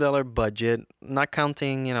 million dollar budget, not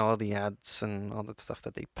counting, all the ads and all that stuff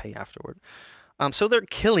that they pay afterward. So they're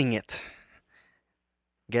killing it.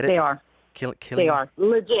 Get They it? are. Killing. They are.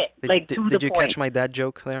 Legit. Did, Like did, to did the you point. catch my dad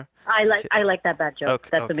joke there? I like that bad joke. Okay,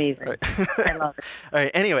 That's okay. amazing. All right. I love it. All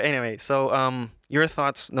right. Anyway. So, your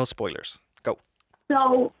thoughts? No spoilers. Go.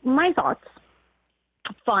 So my thoughts.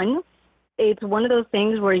 Fun. It's one of those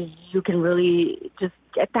things where you can really just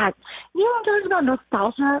get that. You know, I'm talking about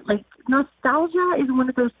nostalgia. Like nostalgia is one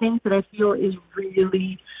of those things that I feel is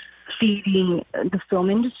really feeding the film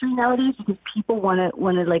industry nowadays because people want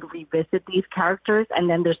to like revisit these characters, and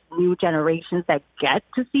then there's new generations that get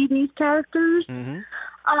to see these characters Mm-hmm.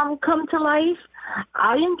 come to life.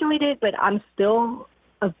 I enjoyed it, but I'm still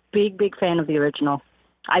a big fan of the original.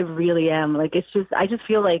 I really am. Like I just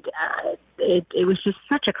feel like it was just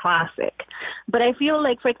such a classic. But I feel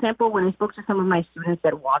like, for example, when I spoke to some of my students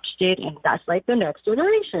that watched it, and that's like the next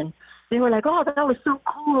generation, they were like, "Oh, that was so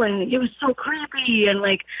cool, and it was so creepy, and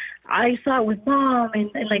like I saw it with mom,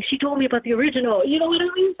 and like she told me about the original." You know what I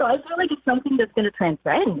mean? So I feel like it's something that's going to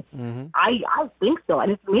transcend. Mm-hmm. I think so,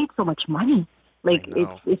 and it's made so much money. Like I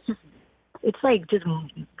know. it's like just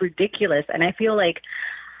ridiculous, and I feel like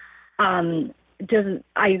I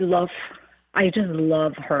just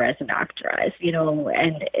love her as an actress,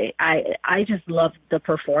 and I just love the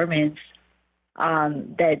performance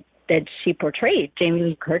that she portrayed, Jamie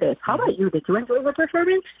Lee Curtis. How about you? Did you enjoy her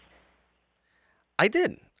performance? I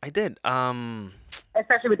did. I did.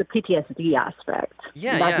 especially with the PTSD aspect.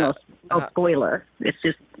 Yeah, That's yeah. no Uh, spoiler. It's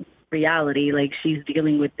just reality. Like she's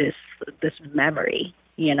dealing with this memory.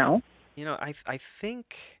 You know. I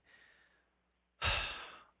think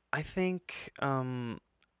I think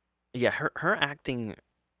yeah, her acting,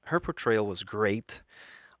 her portrayal was great.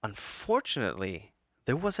 Unfortunately,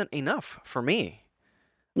 there wasn't enough for me.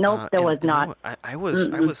 Nope, there was In the not. mo- I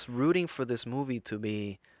Mm-mm. was rooting for this movie to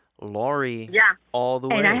be Laurie Yeah. all the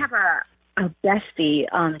And I way. have a bestie,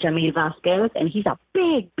 Jamil Vasquez, and he's a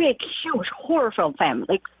big, huge horror film fan.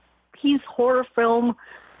 Like he's horror film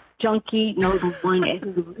junkie number one,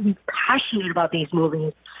 and he's passionate about these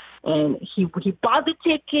movies. And he bought the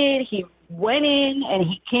ticket, he went in, and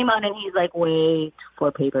he came out, and he's like, "Wait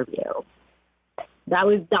for pay-per-view." That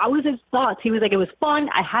was his thoughts. He was like, "It was fun.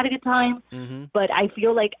 I had a good time." Hmm. But I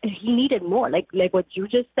feel like he needed more. Like what you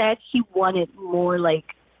just said, he wanted more like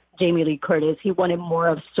Jamie Lee Curtis. He wanted more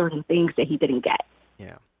of certain things that he didn't get.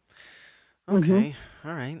 Yeah. Hmm. Okay.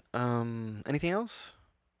 All right. Anything else?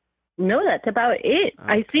 No, that's about it.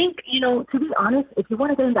 I Okay. think, to be honest, if you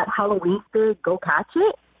want to get in that Halloween spirit, go catch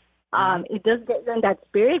it. Hmm. It does get you in that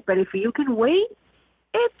spirit, but if you can wait,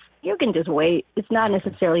 you can just wait. It's not Okay.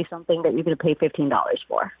 necessarily something that you're going to pay $15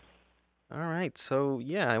 for. All right. So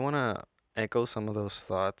yeah, I want to echo some of those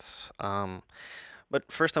thoughts. But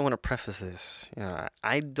first, I want to preface this.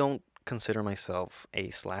 I don't consider myself a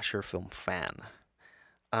slasher film fan.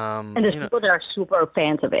 And there's You know, people that are super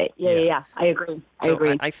fans of it. Yeah, yeah, yeah. yeah. I agree. I So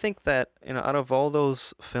agree. I think that out of all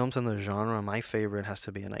those films in the genre, my favorite has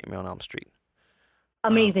to be A Nightmare on Elm Street.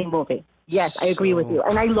 Um, Amazing movie. Yes, I agree with you. so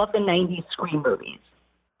And I love the 90s Scream movies.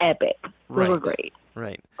 Epic. They were right, great.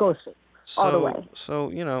 right. Go see. All the So way.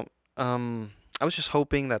 so I was just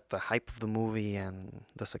hoping that the hype of the movie and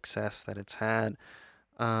the success that it's had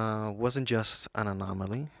wasn't just an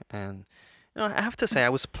anomaly. And I have to say I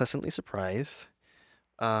was pleasantly surprised.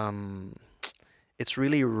 Um, it's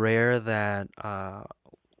really rare that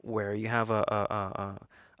where you have a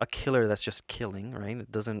killer that's just killing, right?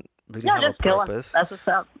 It doesn't really Yeah, have a just kill 'em. purpose. That's what's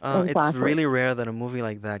up. It's Exactly. really rare that a movie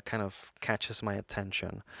like that kind of catches my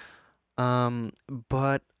attention.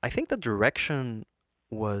 But I think the direction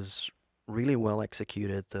was really well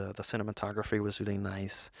executed. The cinematography was really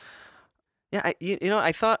nice. Yeah,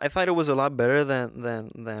 I thought it was a lot better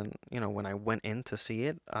than when I went in to see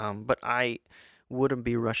it. But I wouldn't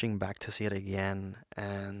be rushing back to see it again.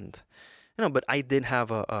 And but I did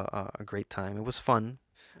have a great time. It was fun.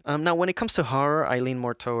 Now, when it comes to horror, I lean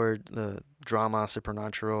more toward the drama,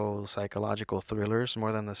 supernatural, psychological thrillers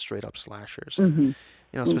more than the straight up slashers. And Hmm.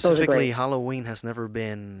 Those are specifically, great. Halloween has never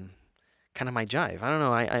been kind of my jive. I don't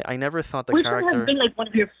know. I never thought the Which one has character been like one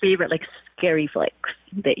of your favorite like scary flicks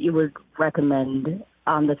that you would recommend?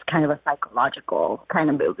 That's kind of a psychological kind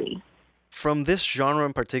of movie. from this genre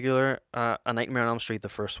in particular, A Nightmare on Elm Street, the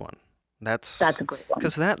first one. That's That's a great one.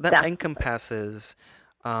 because that Definitely. encompasses,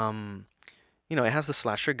 um, it has the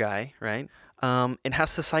slasher guy, right? It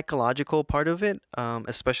has the psychological part of it,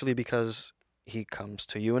 especially because he comes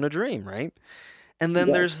to you in a dream, right? And then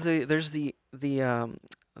Yes.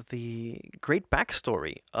 the great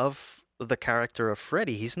backstory of the character of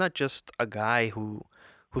Freddy. He's not just a guy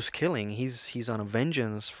who's killing. He's on a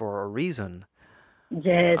vengeance for a reason.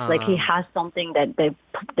 Yes, like he Um, has something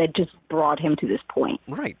that just brought him to this point.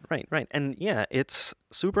 right. And yeah, it's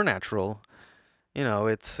supernatural.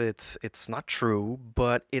 It's not true,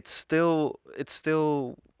 but it's still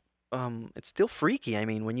freaky. I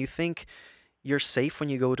mean, when you think you're safe when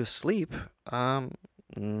you go to sleep,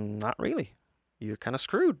 not really. You're kind of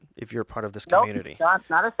screwed if you're part of this Nope, community. not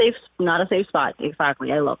a safe spot.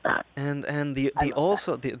 Exactly. I love that. And I love that.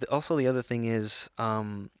 also the other thing is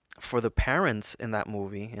for the parents in that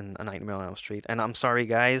movie in A Nightmare on Elm Street. And I'm sorry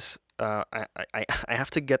guys, I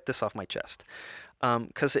have to get this off my chest.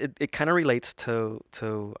 'Cause it kind of relates to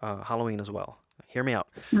Halloween as well. Hear me out.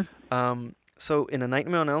 So in A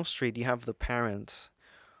Nightmare on Elm Street, you have the parents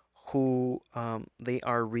who they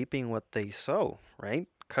are reaping what they sow, right?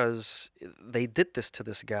 Because they did this to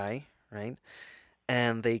this guy, right?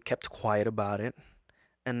 And they kept quiet about it,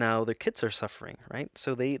 and now their kids are suffering, right?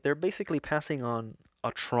 So they're basically passing on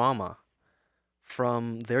a trauma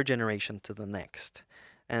from their generation to the next.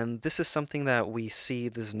 And this is something that we see.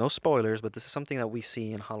 There's no spoilers, but this is something that we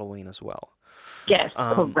see in Halloween as well. Yes,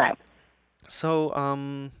 Um, correct.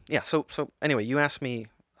 yeah. So anyway, you asked me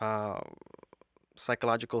uh,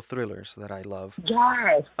 psychological thrillers that I love.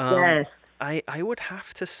 Yes, Um, yes. I would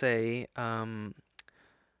have to say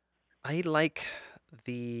I like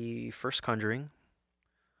the first Conjuring.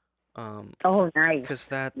 Um, Oh, nice. because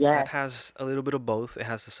that Yes. has a little bit of both. It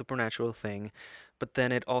has the supernatural thing, but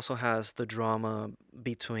then it also has the drama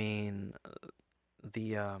between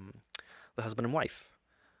the husband and wife.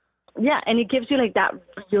 Yeah, and it gives you like that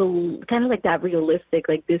real, kind of like that realistic,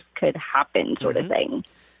 like this could happen sort of Hmm. thing.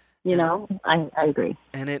 And I agree.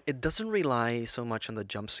 it doesn't rely so much on the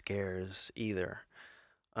jump scares either.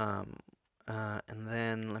 Um, and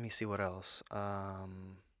then let me see what else.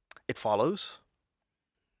 It follows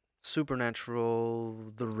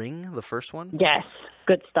Supernatural, The Ring, the first one. Yes,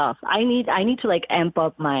 good stuff. I need to like amp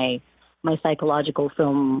up my psychological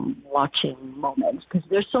film watching moments because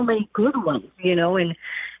there's so many good ones,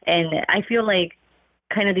 and I feel like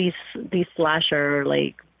kind of these slasher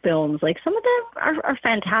like films, like some of them are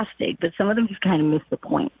fantastic, but some of them just kind of miss the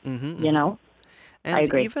point, Mm-hmm, you hmm. know. I And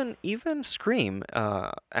agree. even Scream,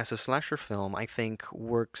 as a slasher film, I think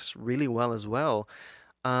works really well as well.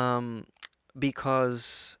 Um,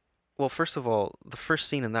 because, well, first of all, the first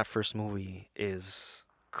scene in that first movie is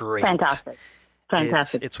great. Fantastic, It's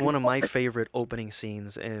fantastic. it's one of my favorite opening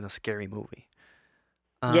scenes in a scary movie.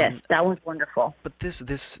 Yes, Um, that was wonderful. but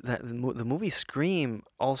the movie Scream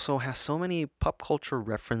also has so many pop culture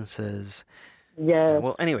references. Yes.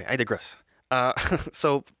 Well, anyway, I digress. Uh,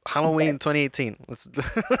 so Okay. Halloween 2018. Let's,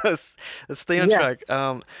 let's stay on Yeah. track.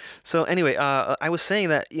 So anyway, I was saying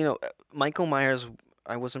that Michael Myers,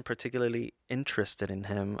 I wasn't particularly interested in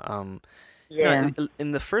him. Yeah.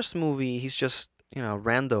 In the first movie, he's just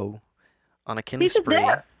rando on a killing He's just spree.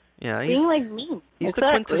 there, Yeah, being like me. he's the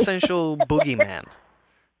Exactly. quintessential boogeyman,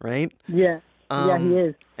 right? Yeah. Yeah, he Um,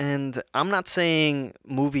 is. and I'm not saying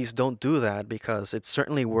movies don't do that because it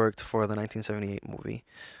certainly worked for the 1978 movie.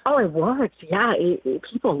 Oh, it worked. Yeah,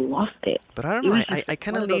 people loved it. But I don't It know. was I, just I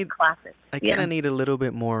kind one of of those need classics. I kind Yeah. of need a little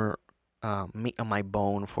bit more meat on my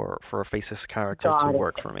bone for a faceless character to Got it.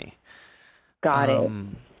 work for me. Got it.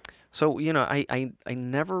 Um, so I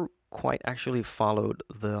never quite actually followed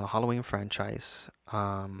the Halloween franchise.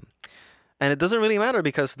 And it doesn't really matter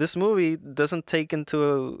because this movie doesn't take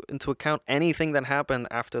into account anything that happened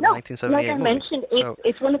after the No, like 1978 I movie. mentioned, So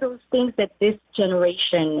it's one of those things that this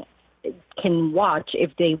generation can watch if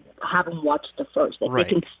they haven't watched the first. Like they right.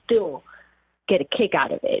 can still get a kick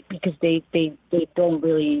out of it because they don't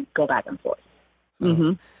really go back and forth. So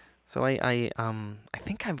Hmm. so I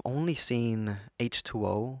think I've only seen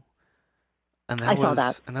H2O, and I saw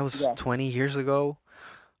that. that was Yes. 20 years ago.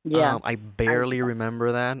 Yeah. I I barely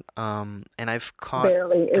remember that. And I've caught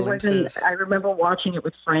barely. It wasn't. glimpses. I remember watching it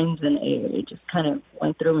with friends, and it just kind of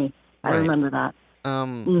went through me. I Right. remember that.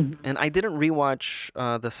 Hmm. And I didn't rewatch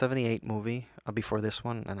the 78 movie before this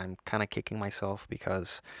one, and I'm kind of kicking myself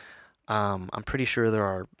because I'm pretty sure there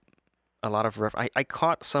are a lot of I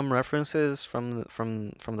caught some references from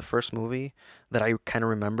the first movie that I kind of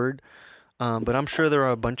remembered. But I'm sure there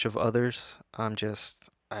are a bunch of others. I'm just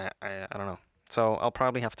I don't know. So I'll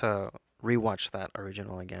probably have to rewatch that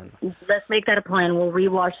original again. Let's make that a plan. We'll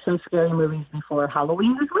rewatch some scary movies before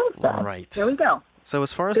Halloween this Wednesday. Right. There we go. So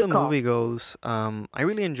as far as the Good call. movie goes, I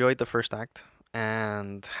really enjoyed the first act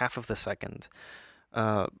and half of the second.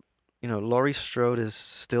 Uh, Laurie Strode is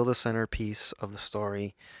still the centerpiece of the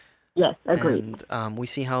story, Yes, agreed. and we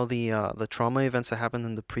see how the trauma events that happened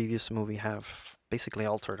in the previous movie have basically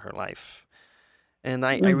altered her life. And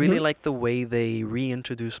I really Hmm. like the way they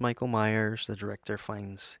reintroduce Michael Myers. The director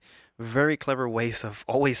finds very clever ways of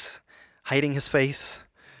always hiding his face.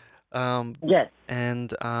 Um, Yes.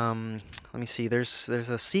 and let me see. There's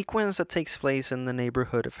a sequence that takes place in the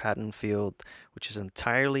neighborhood of Haddonfield, which is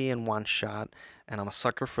entirely in one shot, and I'm a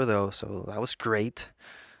sucker for those. So that was great.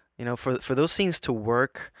 For those scenes to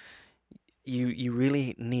work, you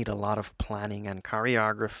really need a lot of planning and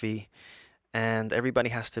choreography, and everybody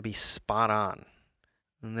has to be spot on.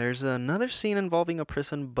 And there's another scene involving a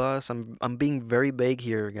prison bus. I'm being very vague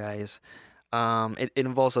here, guys. It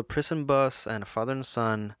involves a prison bus and a father and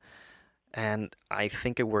son, and I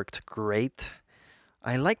think it worked great.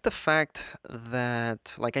 I like the fact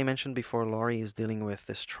that, like I mentioned before, Laurie is dealing with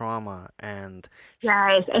this trauma, and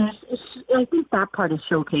Yes, and I think that part is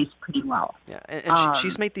showcased pretty well. yeah, and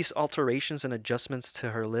she's Um, made these alterations and adjustments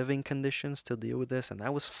to her living conditions to deal with this, and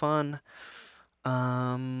that was fun.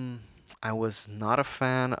 Um, I was not a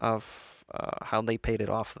fan of how they paid it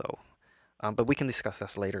off, though. But we can discuss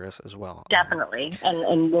this later as well. Definitely,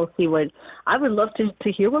 and we'll see what. I would love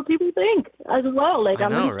to hear what people think as well. Like I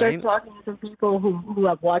I'm know, gonna start right? talking to some people who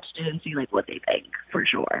have watched it and see like what they think for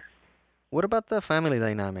sure. What about the family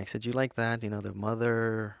dynamics? Did you like that? The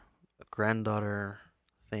mother, granddaughter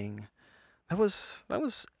thing. That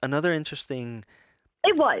was another interesting.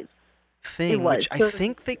 It was. It thing, was which I totally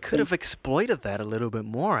think they could interesting. have exploited that a little bit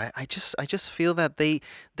more. I just feel that they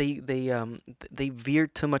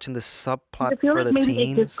veered too much in the subplot I feel for like the maybe they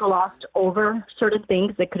just teens. glossed over certain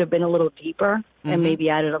things that could have been a little deeper and Hmm. maybe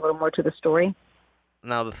added a little more to the story.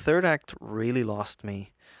 Now the third act really lost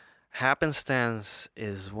me. Happenstance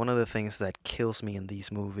is one of the things that kills me in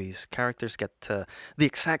these movies. Characters get to the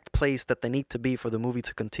exact place that they need to be for the movie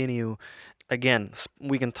to continue. Again,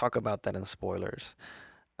 we can talk about that in spoilers.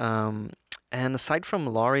 Um, and aside from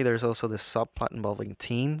Laurie, there's also this subplot involving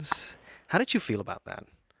teens. How did you feel about that?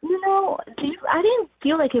 I didn't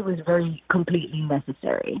feel like it was very completely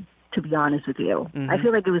necessary, to be honest with you. I Hmm.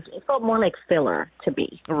 feel like it felt more like filler to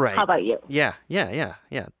me. How Right. about you? Yeah, yeah, yeah,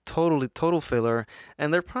 yeah. Totally, total filler.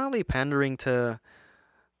 And they're probably pandering to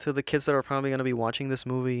the kids that are probably going to be watching this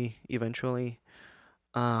movie eventually.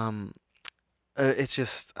 Um, it's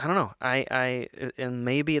just I don't know. And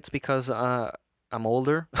maybe it's because I'm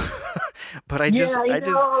older, but Yeah, I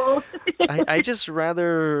know. I just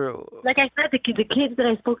rather. Like I said, the kids that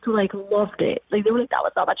I spoke to like loved it. Like they were like, "That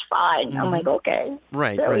was so much fun." I'm like, Hmm. "Okay,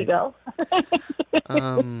 Right, there we right. go."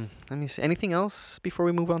 Let me see. Anything else before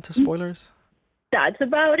we move on to spoilers? That's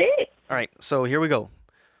about it. All right, so here we go.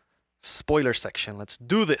 Spoiler section. Let's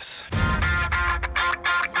do this.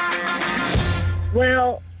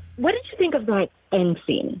 Well, what did you think of that end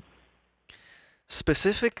scene?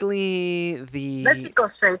 Specifically, Let's the. just go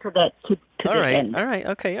straight to All the right, end. all right,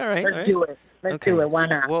 okay, all right, all Let's right. do it. Let's do Okay. it. Why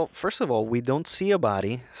not? Well, first of all, we don't see a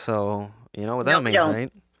body, so you know what No, that we means, don't.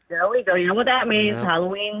 right? There we go. You know what that means? Yep.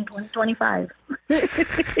 Halloween 2025.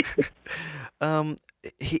 Um,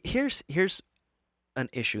 here's an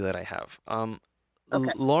issue that I have.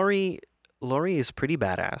 Okay. Laurie is pretty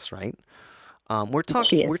badass, right? We're She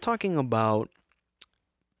talking is. we're talking about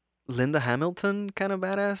Linda Hamilton kind of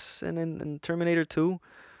badass in Terminator 2,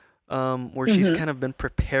 where she's Hmm. kind of been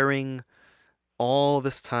preparing all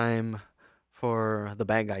this time for the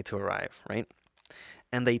bad guy to arrive, right?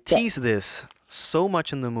 And they Yes. tease this so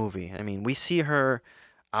much in the movie. I mean, we see her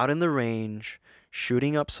out in the range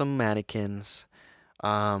shooting up some mannequins.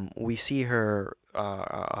 We see her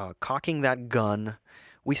cocking that gun.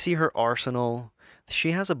 We see her arsenal.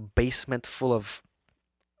 She has a basement full of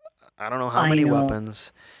I don't know how I many know.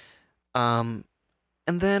 weapons. Um,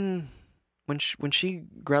 and then when she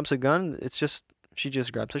grabs a gun, it's just she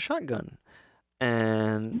just grabs a shotgun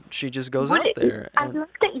and she just goes Would out it, there I and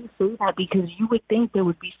like that you say that because you would think there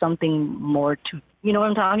would be something more to, you know what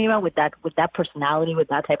I'm talking about, with that personality, with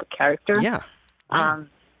that type of character. yeah, yeah. Um,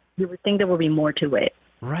 you would think there would be more to it.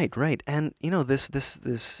 Right, right. And you know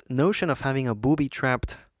this notion of having a booby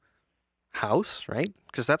trapped house, right?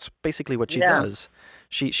 Because that's basically what she Yeah. does.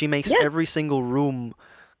 She makes Yes. every single room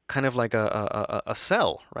kind of like a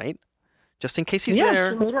cell, right? Just in case he's Yeah. She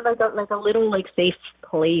there. made it like a little like safe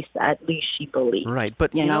place. At least she believes. Right.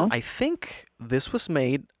 But You you know, know. I think this was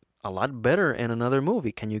made a lot better in another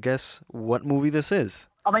movie. Can you guess what movie this is?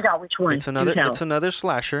 Oh my God, which one? Do It's tell. another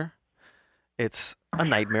slasher. It's A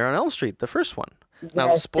Nightmare on Elm Street, the first one. Now,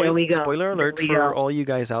 Yes. There we go. spoiler There alert we for go. all you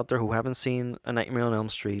guys out there who haven't seen A Nightmare on Elm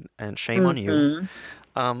Street, and shame on you.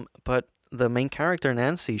 Hmm. But the main character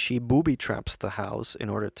Nancy, she booby traps the house in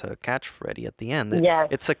order to catch Freddy at the end. Yes.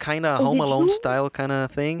 It's a kind of And Home did Alone you style kind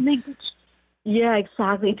of thing. like? Yeah,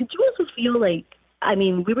 exactly. Did you also feel like? I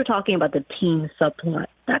mean, we were talking about the teen subplot.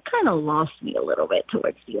 That kind of lost me a little bit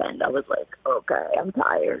towards the end. I was like, okay, I'm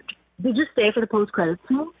tired. Did you stay for the post credits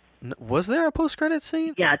scene? Was there a post credit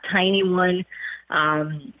scene? Yeah, tiny one.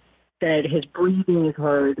 That his breathing is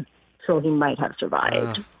heard, so he might have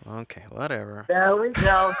survived. Okay, whatever. There we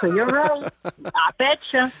go. So you're right. I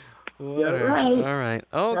betcha. Whatever. right. All right.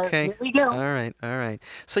 Okay. Here we go. All right. All right.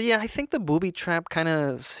 So yeah, I think the booby trap kind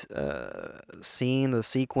of scene, the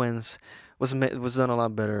sequence was done a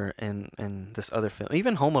lot better in this other film.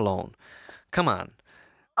 Even Home Alone. Come on.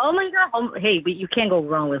 Oh my God. Hey, but you can't go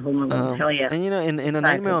wrong with Home Alone. Hell yeah. And you know, in A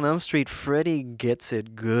Nightmare Exactly. on Elm Street, Freddy gets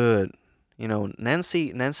it good. You know,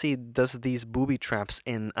 Nancy does these booby traps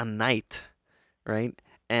in a night, right?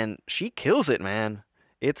 And she kills it, man.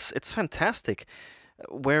 It's fantastic.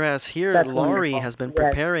 Whereas here, That's Laurie wonderful. has been Yes.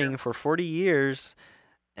 preparing for 40 years,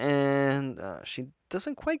 and she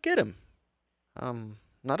doesn't quite get him.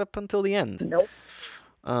 Not up until the end. Nope.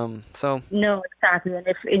 So No, exactly.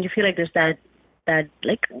 And you feel like there's that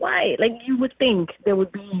like why? Like you would think there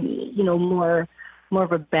would be, more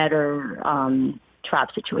of a better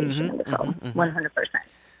trap situation in the film. 100%.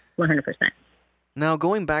 100%. now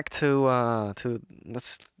going back to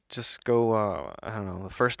let's just go. I don't know,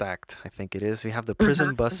 the first act. I think it is. We have the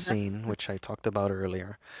prison bus scene, which I talked about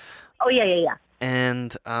earlier, Oh yeah, yeah, yeah.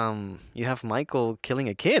 and you have Michael killing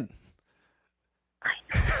a kid.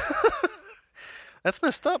 That's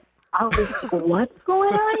messed up. I was like, what's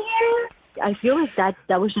going on here? I feel like that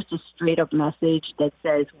was just a straight up message that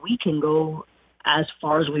says we can go as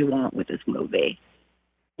far as we want with this movie.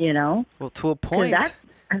 You know? Well, to a 'Cause point.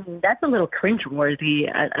 that's a little cringe-worthy.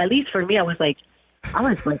 At least for me, I was like,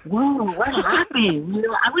 whoa, what happened? You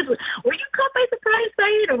know, were you caught by surprise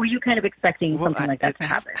by it, or were you kind of expecting Well, something like that to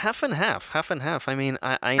happen? half and half, half and half. I mean,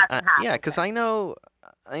 Half and half, yeah, because okay. I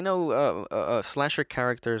know, slasher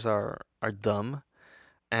characters are dumb,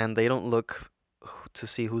 and they don't look to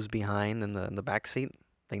see who's behind in the back seat.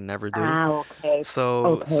 They never do. Ah, okay. So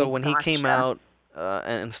Okay, when he came gotcha. out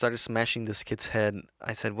and started smashing this kid's head,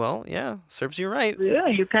 I said, well, yeah, serves you right. Yeah,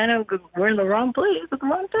 you kind of were in the wrong place at the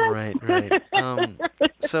wrong Right, right. time.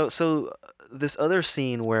 So this other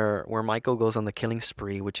scene where Michael goes on the killing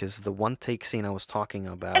spree, which is the one take scene I was talking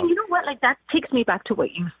And about. you know what? Like that takes me back to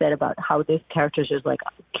what you said about how this character's just like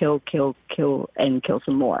kill, kill, kill, and kill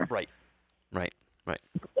some more. Right, right, right.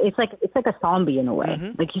 It's like a zombie in a way.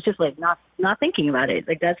 Hmm. Like he's just like not thinking about it.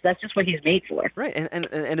 Like that's just what he's made for. Right, and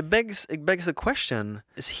it begs the question: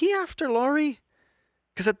 is he after Laurie?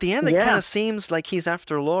 Because at the end, it kind Yeah. of seems like he's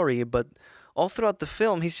after Laurie, but all throughout the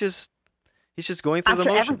film, he's just going through the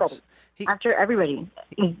After everybody. motions. He After everybody,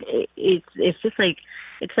 it's just like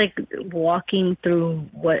it's like walking through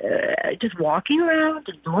just walking around,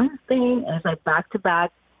 just doing his thing, and it's like back to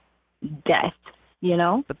back death. You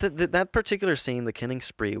know? But that particular scene, the killing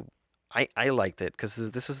spree, I liked it because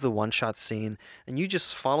this is the one shot scene, and you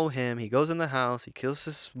just follow him. He goes in the house, he kills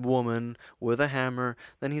this woman with a hammer.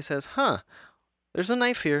 Then he says, "Huh, there's a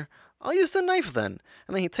knife here. I'll use the knife then."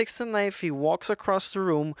 And then he takes the knife. He walks across the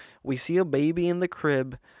room. We see a baby in the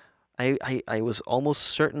crib. I was almost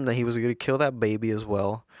certain that he was going to kill that baby as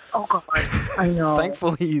well. Oh God, I know.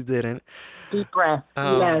 Thankfully, he didn't. Deep breath.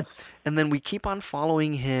 Um, Yes. and then we keep on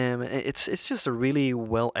following him. It's just a really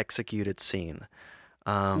well executed scene.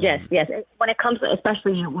 Yes, yes. When it comes,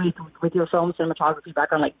 especially with your film cinematography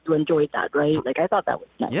background, like you enjoyed that, right? Like I thought that was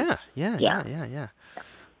nice. Yeah, yeah, Yeah. yeah, yeah,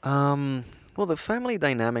 yeah. Well, the family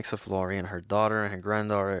dynamics of Laurie and her daughter and her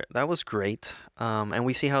granddaughter, that was great. And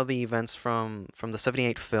we see how the events from the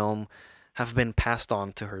 '78 film have been passed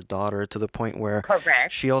on to her daughter to the point where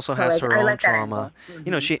Correct. she also has Correct. her I own like that trauma. angle.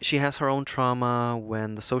 You know, Mhm. she has her own trauma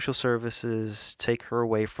when the social services take her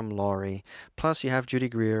away from Laurie. Plus, you have Judy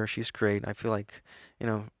Greer. She's great. I feel like, you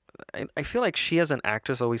know, I feel like she as an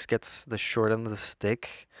actress always gets the short end of the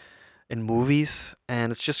stick in movies,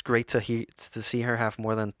 and it's just great to see her have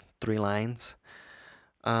more than 3 lines.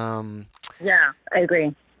 Um, Yeah, I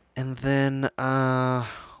agree. and then, how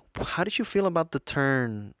did you feel about the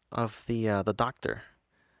turn of the doctor?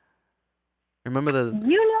 Remember the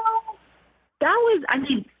You know, that was. I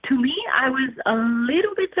mean, to me, I was a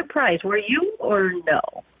little bit surprised. Were you or no?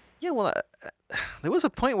 Yeah, well, there was a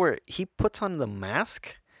point where he puts on the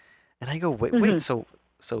mask, and I go, wait, Hmm. wait, so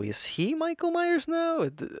is he Michael Myers now?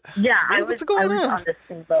 Yeah, What's I going was on? on the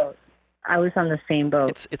same boat. I was on the same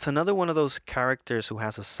boat. It's another one of those characters who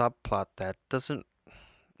has a subplot that doesn't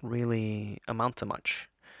really amount to much.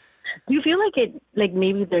 Do you feel like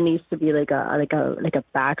maybe there needs to be like a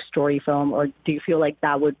backstory film, or do you feel like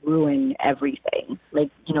that would ruin everything?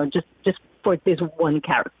 Like just for this one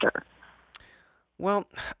character. Well,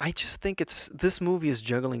 I just think this movie is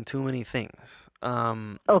juggling too many things.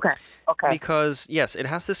 Okay. Okay. Because yes, it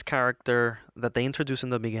has this character that they introduce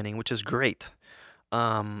in the beginning, which is great.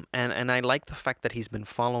 And I like the fact that he's been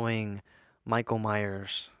following Michael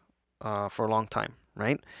Myers for a long time,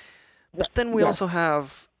 right? Yes. But then we Yes. also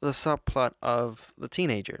have the subplot of the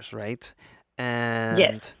teenagers, right? And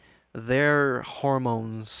Yes. their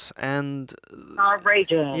hormones and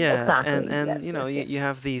Outrageous. yeah, Exactly. and Yes. you know Yes. you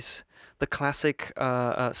have the classic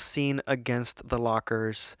scene against the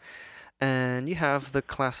lockers, and you have the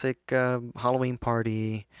classic Halloween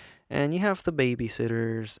party, and you have the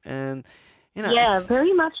babysitters, and you know Yeah,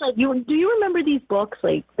 very much like you. Do you remember these books,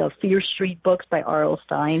 like the Fear Street books by R.L.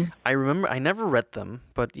 Stein? I remember I never read them,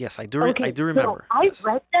 but yes, I do Okay, I do so remember. I Yes.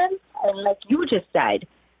 read them, and like you just said,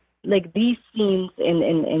 like these scenes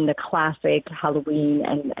in the classic Halloween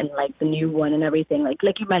and like the new one and everything,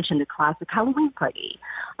 like you mentioned, the classic Halloween party,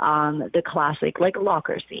 the classic like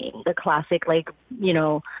locker scene, the classic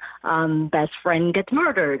best friend gets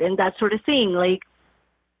murdered and that sort of thing, like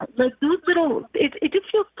those little, it just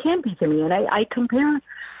feels campy to me, and I compare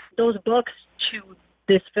those books to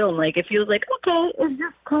this film. Like it feels like, okay, it's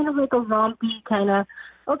just kind of like a rompy kind of,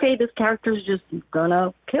 okay, this character's just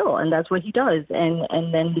gonna kill, and that's what he does, and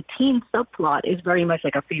then the teen subplot is very much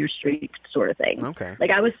like a Fear Street sort of thing. Okay. Like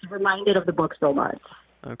I was reminded of the book so much.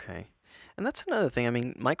 Okay. And that's another thing. I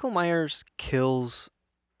mean, Michael Myers kills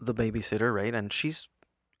the babysitter, right? And she's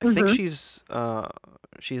I think Mm-hmm.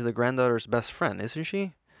 she's the granddaughter's best friend, isn't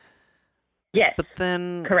she? Yes, But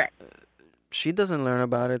then correct. she doesn't learn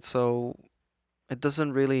about it, so it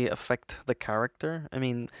doesn't really affect the character. I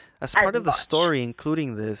mean, as As part of the much. story,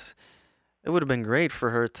 including this, it would have been great for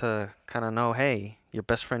her to kind of know, hey, your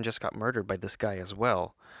best friend just got murdered by this guy as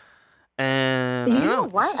well. And I don't You know know,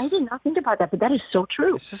 what? I did not think about that, but that is so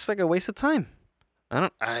true. it's just like a waste of time. I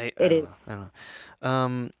It don't is. know. I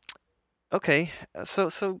don't know. Okay,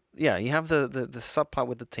 so yeah, you have the subplot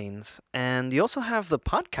with the teens, and you also have the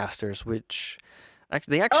podcasters, which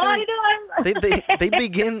they Oh, I actually they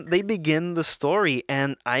know. begin the story,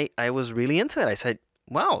 and I was really into it. I said,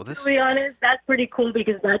 wow, To this be honest, that's pretty cool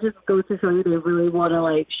because that just goes to show you they really want to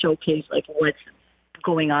like showcase like what's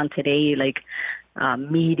going on today, like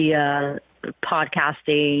media, yeah, and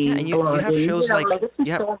podcasting, you have blogging. shows like Like it's just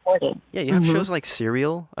you have so important. yeah you have Hmm. shows like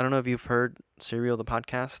Serial. I don't know if you've heard Serial the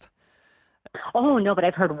podcast. Oh no, but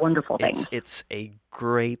I've heard wonderful things. It's a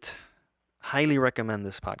great, highly recommend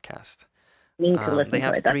this podcast. Need to They listen to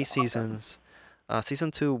have it. That's three awesome. seasons.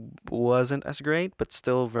 Season two wasn't as great, but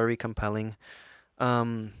still very compelling.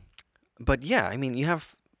 Um, but yeah, I mean, you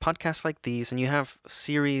have podcasts like these, and you have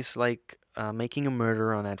series like Making a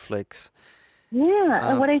Murder on Netflix. Yeah,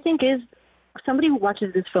 and Um, what I think is somebody who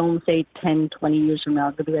watches this film, say 10, 20 years from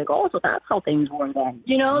now, they'll be like, oh, so that's how things were then.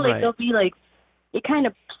 Like right, they'll be like, it kind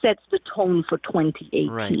of sets the tone for right.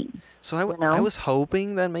 2018, So you I know? was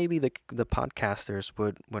hoping that maybe the podcasters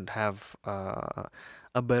would have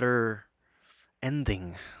a better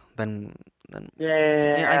ending than than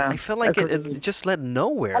yeah. I Yeah, felt like it agreed. just led And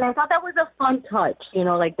nowhere. I thought that was a fun touch,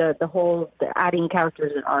 like the adding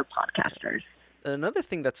characters that are podcasters. Another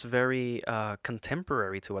thing that's very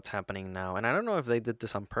contemporary to what's happening now, and I don't know if they did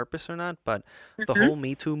this on purpose or not, but the Hmm. whole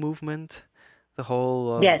Me Too movement, the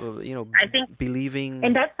whole Yes, I think, and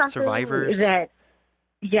believing that's something survivors. that,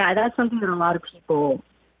 yeah, that's something that a lot of people,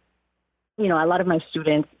 a lot of my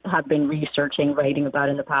students have been researching, writing about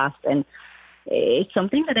in the past, and it's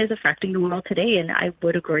something that is affecting the world today. And I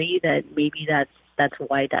would agree that maybe that's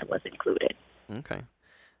why that was included. Okay,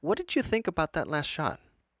 what did you think about that last shot?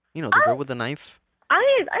 You know, the I girl with the knife.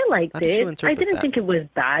 I How liked did you it. I interpret didn't that? think it was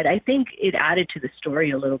bad. I think it added to the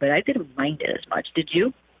story a little bit. I didn't mind it as much. Did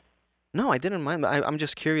you? No, I didn't mind. I'm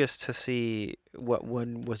just curious to see what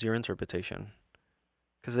was your interpretation,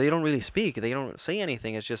 because they don't really speak. They don't say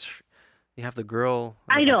anything. It's just you have the girl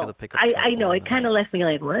in the I back of know. the pickup I truck know. holding It the kind of knife. left me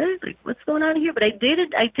like, what? Like, what's going on here? But I did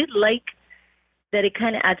like that it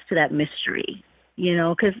kind of adds to that mystery,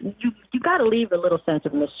 because you got to leave a little sense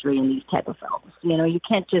of mystery in these type of films. You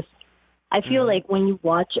can't just. I feel Hmm. like when you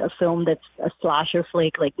watch a film that's a slasher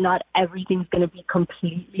flick, like not everything's going to be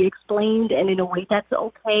completely explained, and in a way that's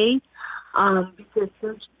okay, because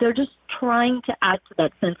they're just trying to add to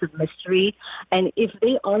that sense of mystery. And if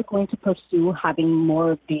they are going to pursue having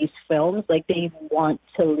more of these films, like they want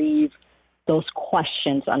to leave those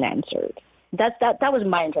questions unanswered. That was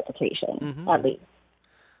my interpretation, at Mm-hmm. least.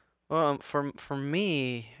 Well, for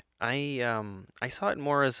me, I saw it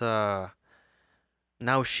more as a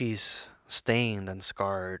now she's stained and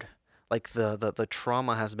scarred, like the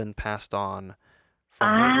trauma has been passed on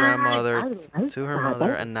from her grandmother I like to her that.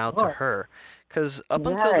 mother That's and now to smart. her, because up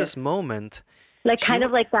until Yes. this moment, Like she kind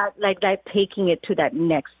of like that taking it to that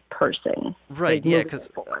next person, right, like yeah, moving because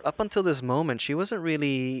it forward. up until this moment she wasn't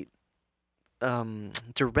really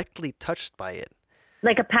directly touched by it.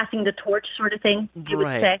 Like a passing the torch sort of thing, you would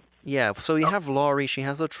Right. say. Yeah, so you Oh. have Laurie, she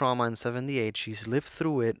has a trauma in 78. She's lived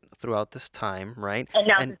through it throughout this time, right? And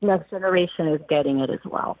now And this next generation is getting it as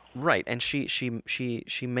well. right, and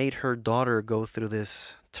she made her daughter go through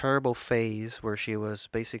this terrible phase where she was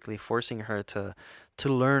basically forcing her to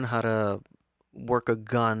learn how to work a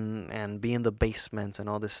gun and be in the basement and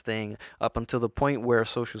all this thing up until the point where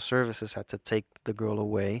social services had to take the girl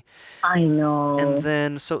away. I And know.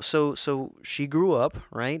 then so she grew up,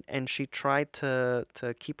 right? And she tried to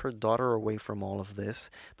keep her daughter away from all of this,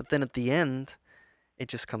 but then at the end it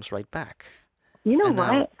just comes right back. You know And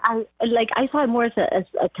now what? I saw it more as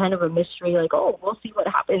a kind of a mystery, like, oh, we'll see what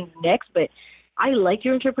happens next. But I like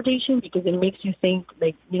your interpretation because it makes you think,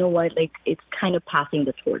 like, you know what? Like, it's kind of passing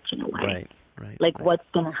the torch in a way. right, right, Like, right. what's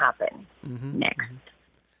going to happen Mhm. next? Mhm.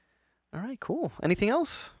 All right, cool. Anything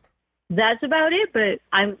else? That's about it. But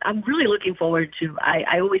I'm really looking forward to.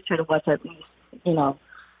 I always try to watch at least you know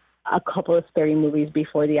a couple of scary movies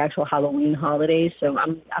before the actual Halloween holidays. So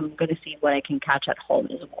I'm going to see what I can catch at home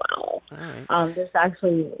as well. All right. There's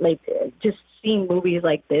actually just seeing movies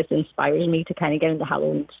like this inspires me to kind of get into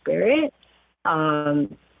Halloween spirit.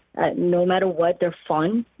 No matter what, they're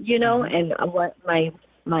fun, Mhm. And what my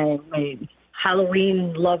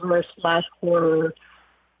Halloween lover slash horror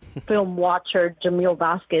film watcher Jamil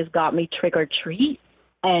Vasquez got me Trick or Treat,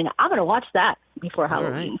 and I'm gonna watch that before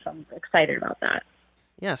Halloween. So I'm excited about that.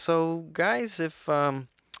 Yeah. So guys, if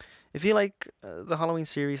you like the Halloween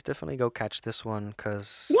series, definitely go catch this one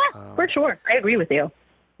because Yeah, for sure. I agree with you.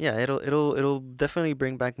 yeah, it'll definitely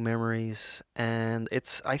bring back memories, and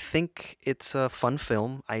I think it's a fun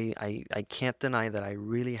film. I can't deny that I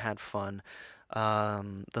really had fun.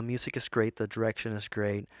 The music is great, the direction is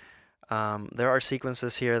great. There are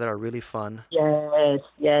sequences here that are really fun. Yes,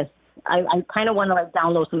 yes. I kind of want to like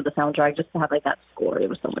download some of the soundtrack just to have like that score. It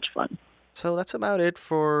was so much fun. So that's about it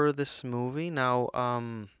for this movie. Now,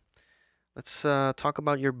 let's talk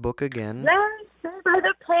about your book again. Yes, Saved by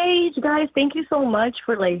the Page, guys. Thank you so much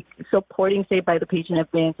for like supporting Saved by the Page in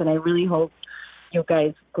advance, and I really hope you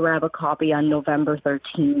guys grab a copy on November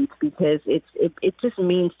 13th because it just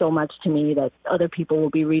means so much to me that other people will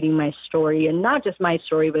be reading my story, and not just my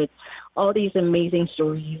story, but all these amazing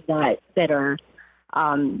stories that are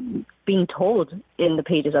being told in the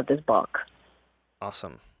pages of this book.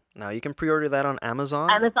 Awesome. Now you can pre-order that on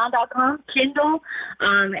Amazon. Amazon.com, Kindle,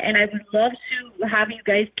 and I would love to have you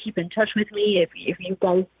guys keep in touch with me if you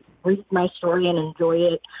guys read my story and enjoy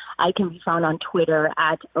it. I can be found on Twitter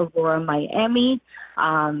at Aurora Miami,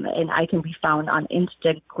 and I can be found on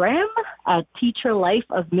Instagram at Teacher Life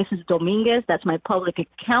of Mrs. Dominguez. That's my public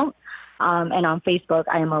account, and on Facebook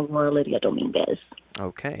I am Aurora Lydia Dominguez.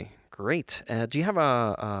 Okay, great. Do you have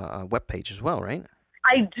a web page as well, right?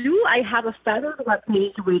 I do. I have a fabulous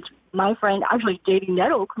webpage, which my friend, actually JD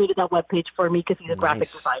Neto, created that webpage for me because he's a graphic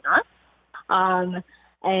designer. And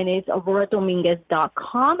it's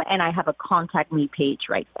auroradominguez.com, and I have a contact me page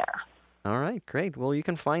right there. All right, great. Well, you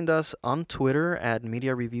can find us on Twitter at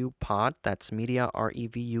Media Review Pod. That's Media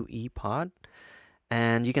REVUE Pod.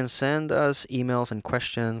 And you can send us emails and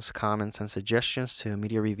questions, comments, and suggestions to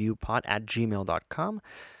mediareviewpod@gmail.com.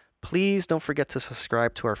 Please don't forget to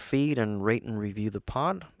subscribe to our feed and rate and review the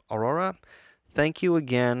pod. Aurora, thank you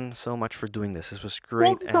again so much for doing this. This was great.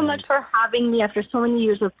 Thank you so much for having me. After so many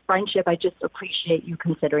years of friendship, I just appreciate you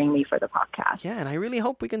considering me for the podcast. Yeah, and I really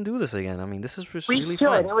hope we can do this again. I mean, this is just we really should.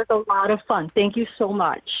 fun. It was a lot of fun. Thank you so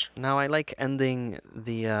much. Now, I like ending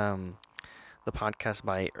the podcast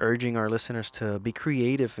by urging our listeners to be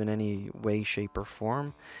creative in any way, shape, or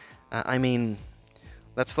form. I mean,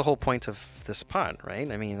 that's the whole point of this pod,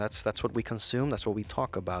 right? I mean, that's what we consume. That's what we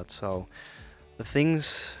talk about. So the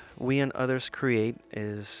things we and others create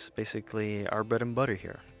is basically our bread and butter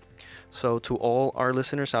here. So to all our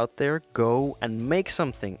listeners out there, go and make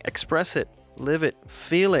something. Express it. Live it.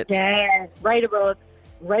 Feel it. Yeah. Write a book.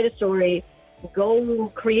 Write a story. Go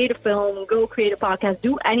create a film. Go create a podcast.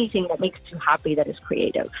 Do anything that makes you happy that is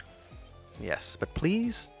creative. Yes, but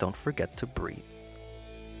please don't forget to breathe.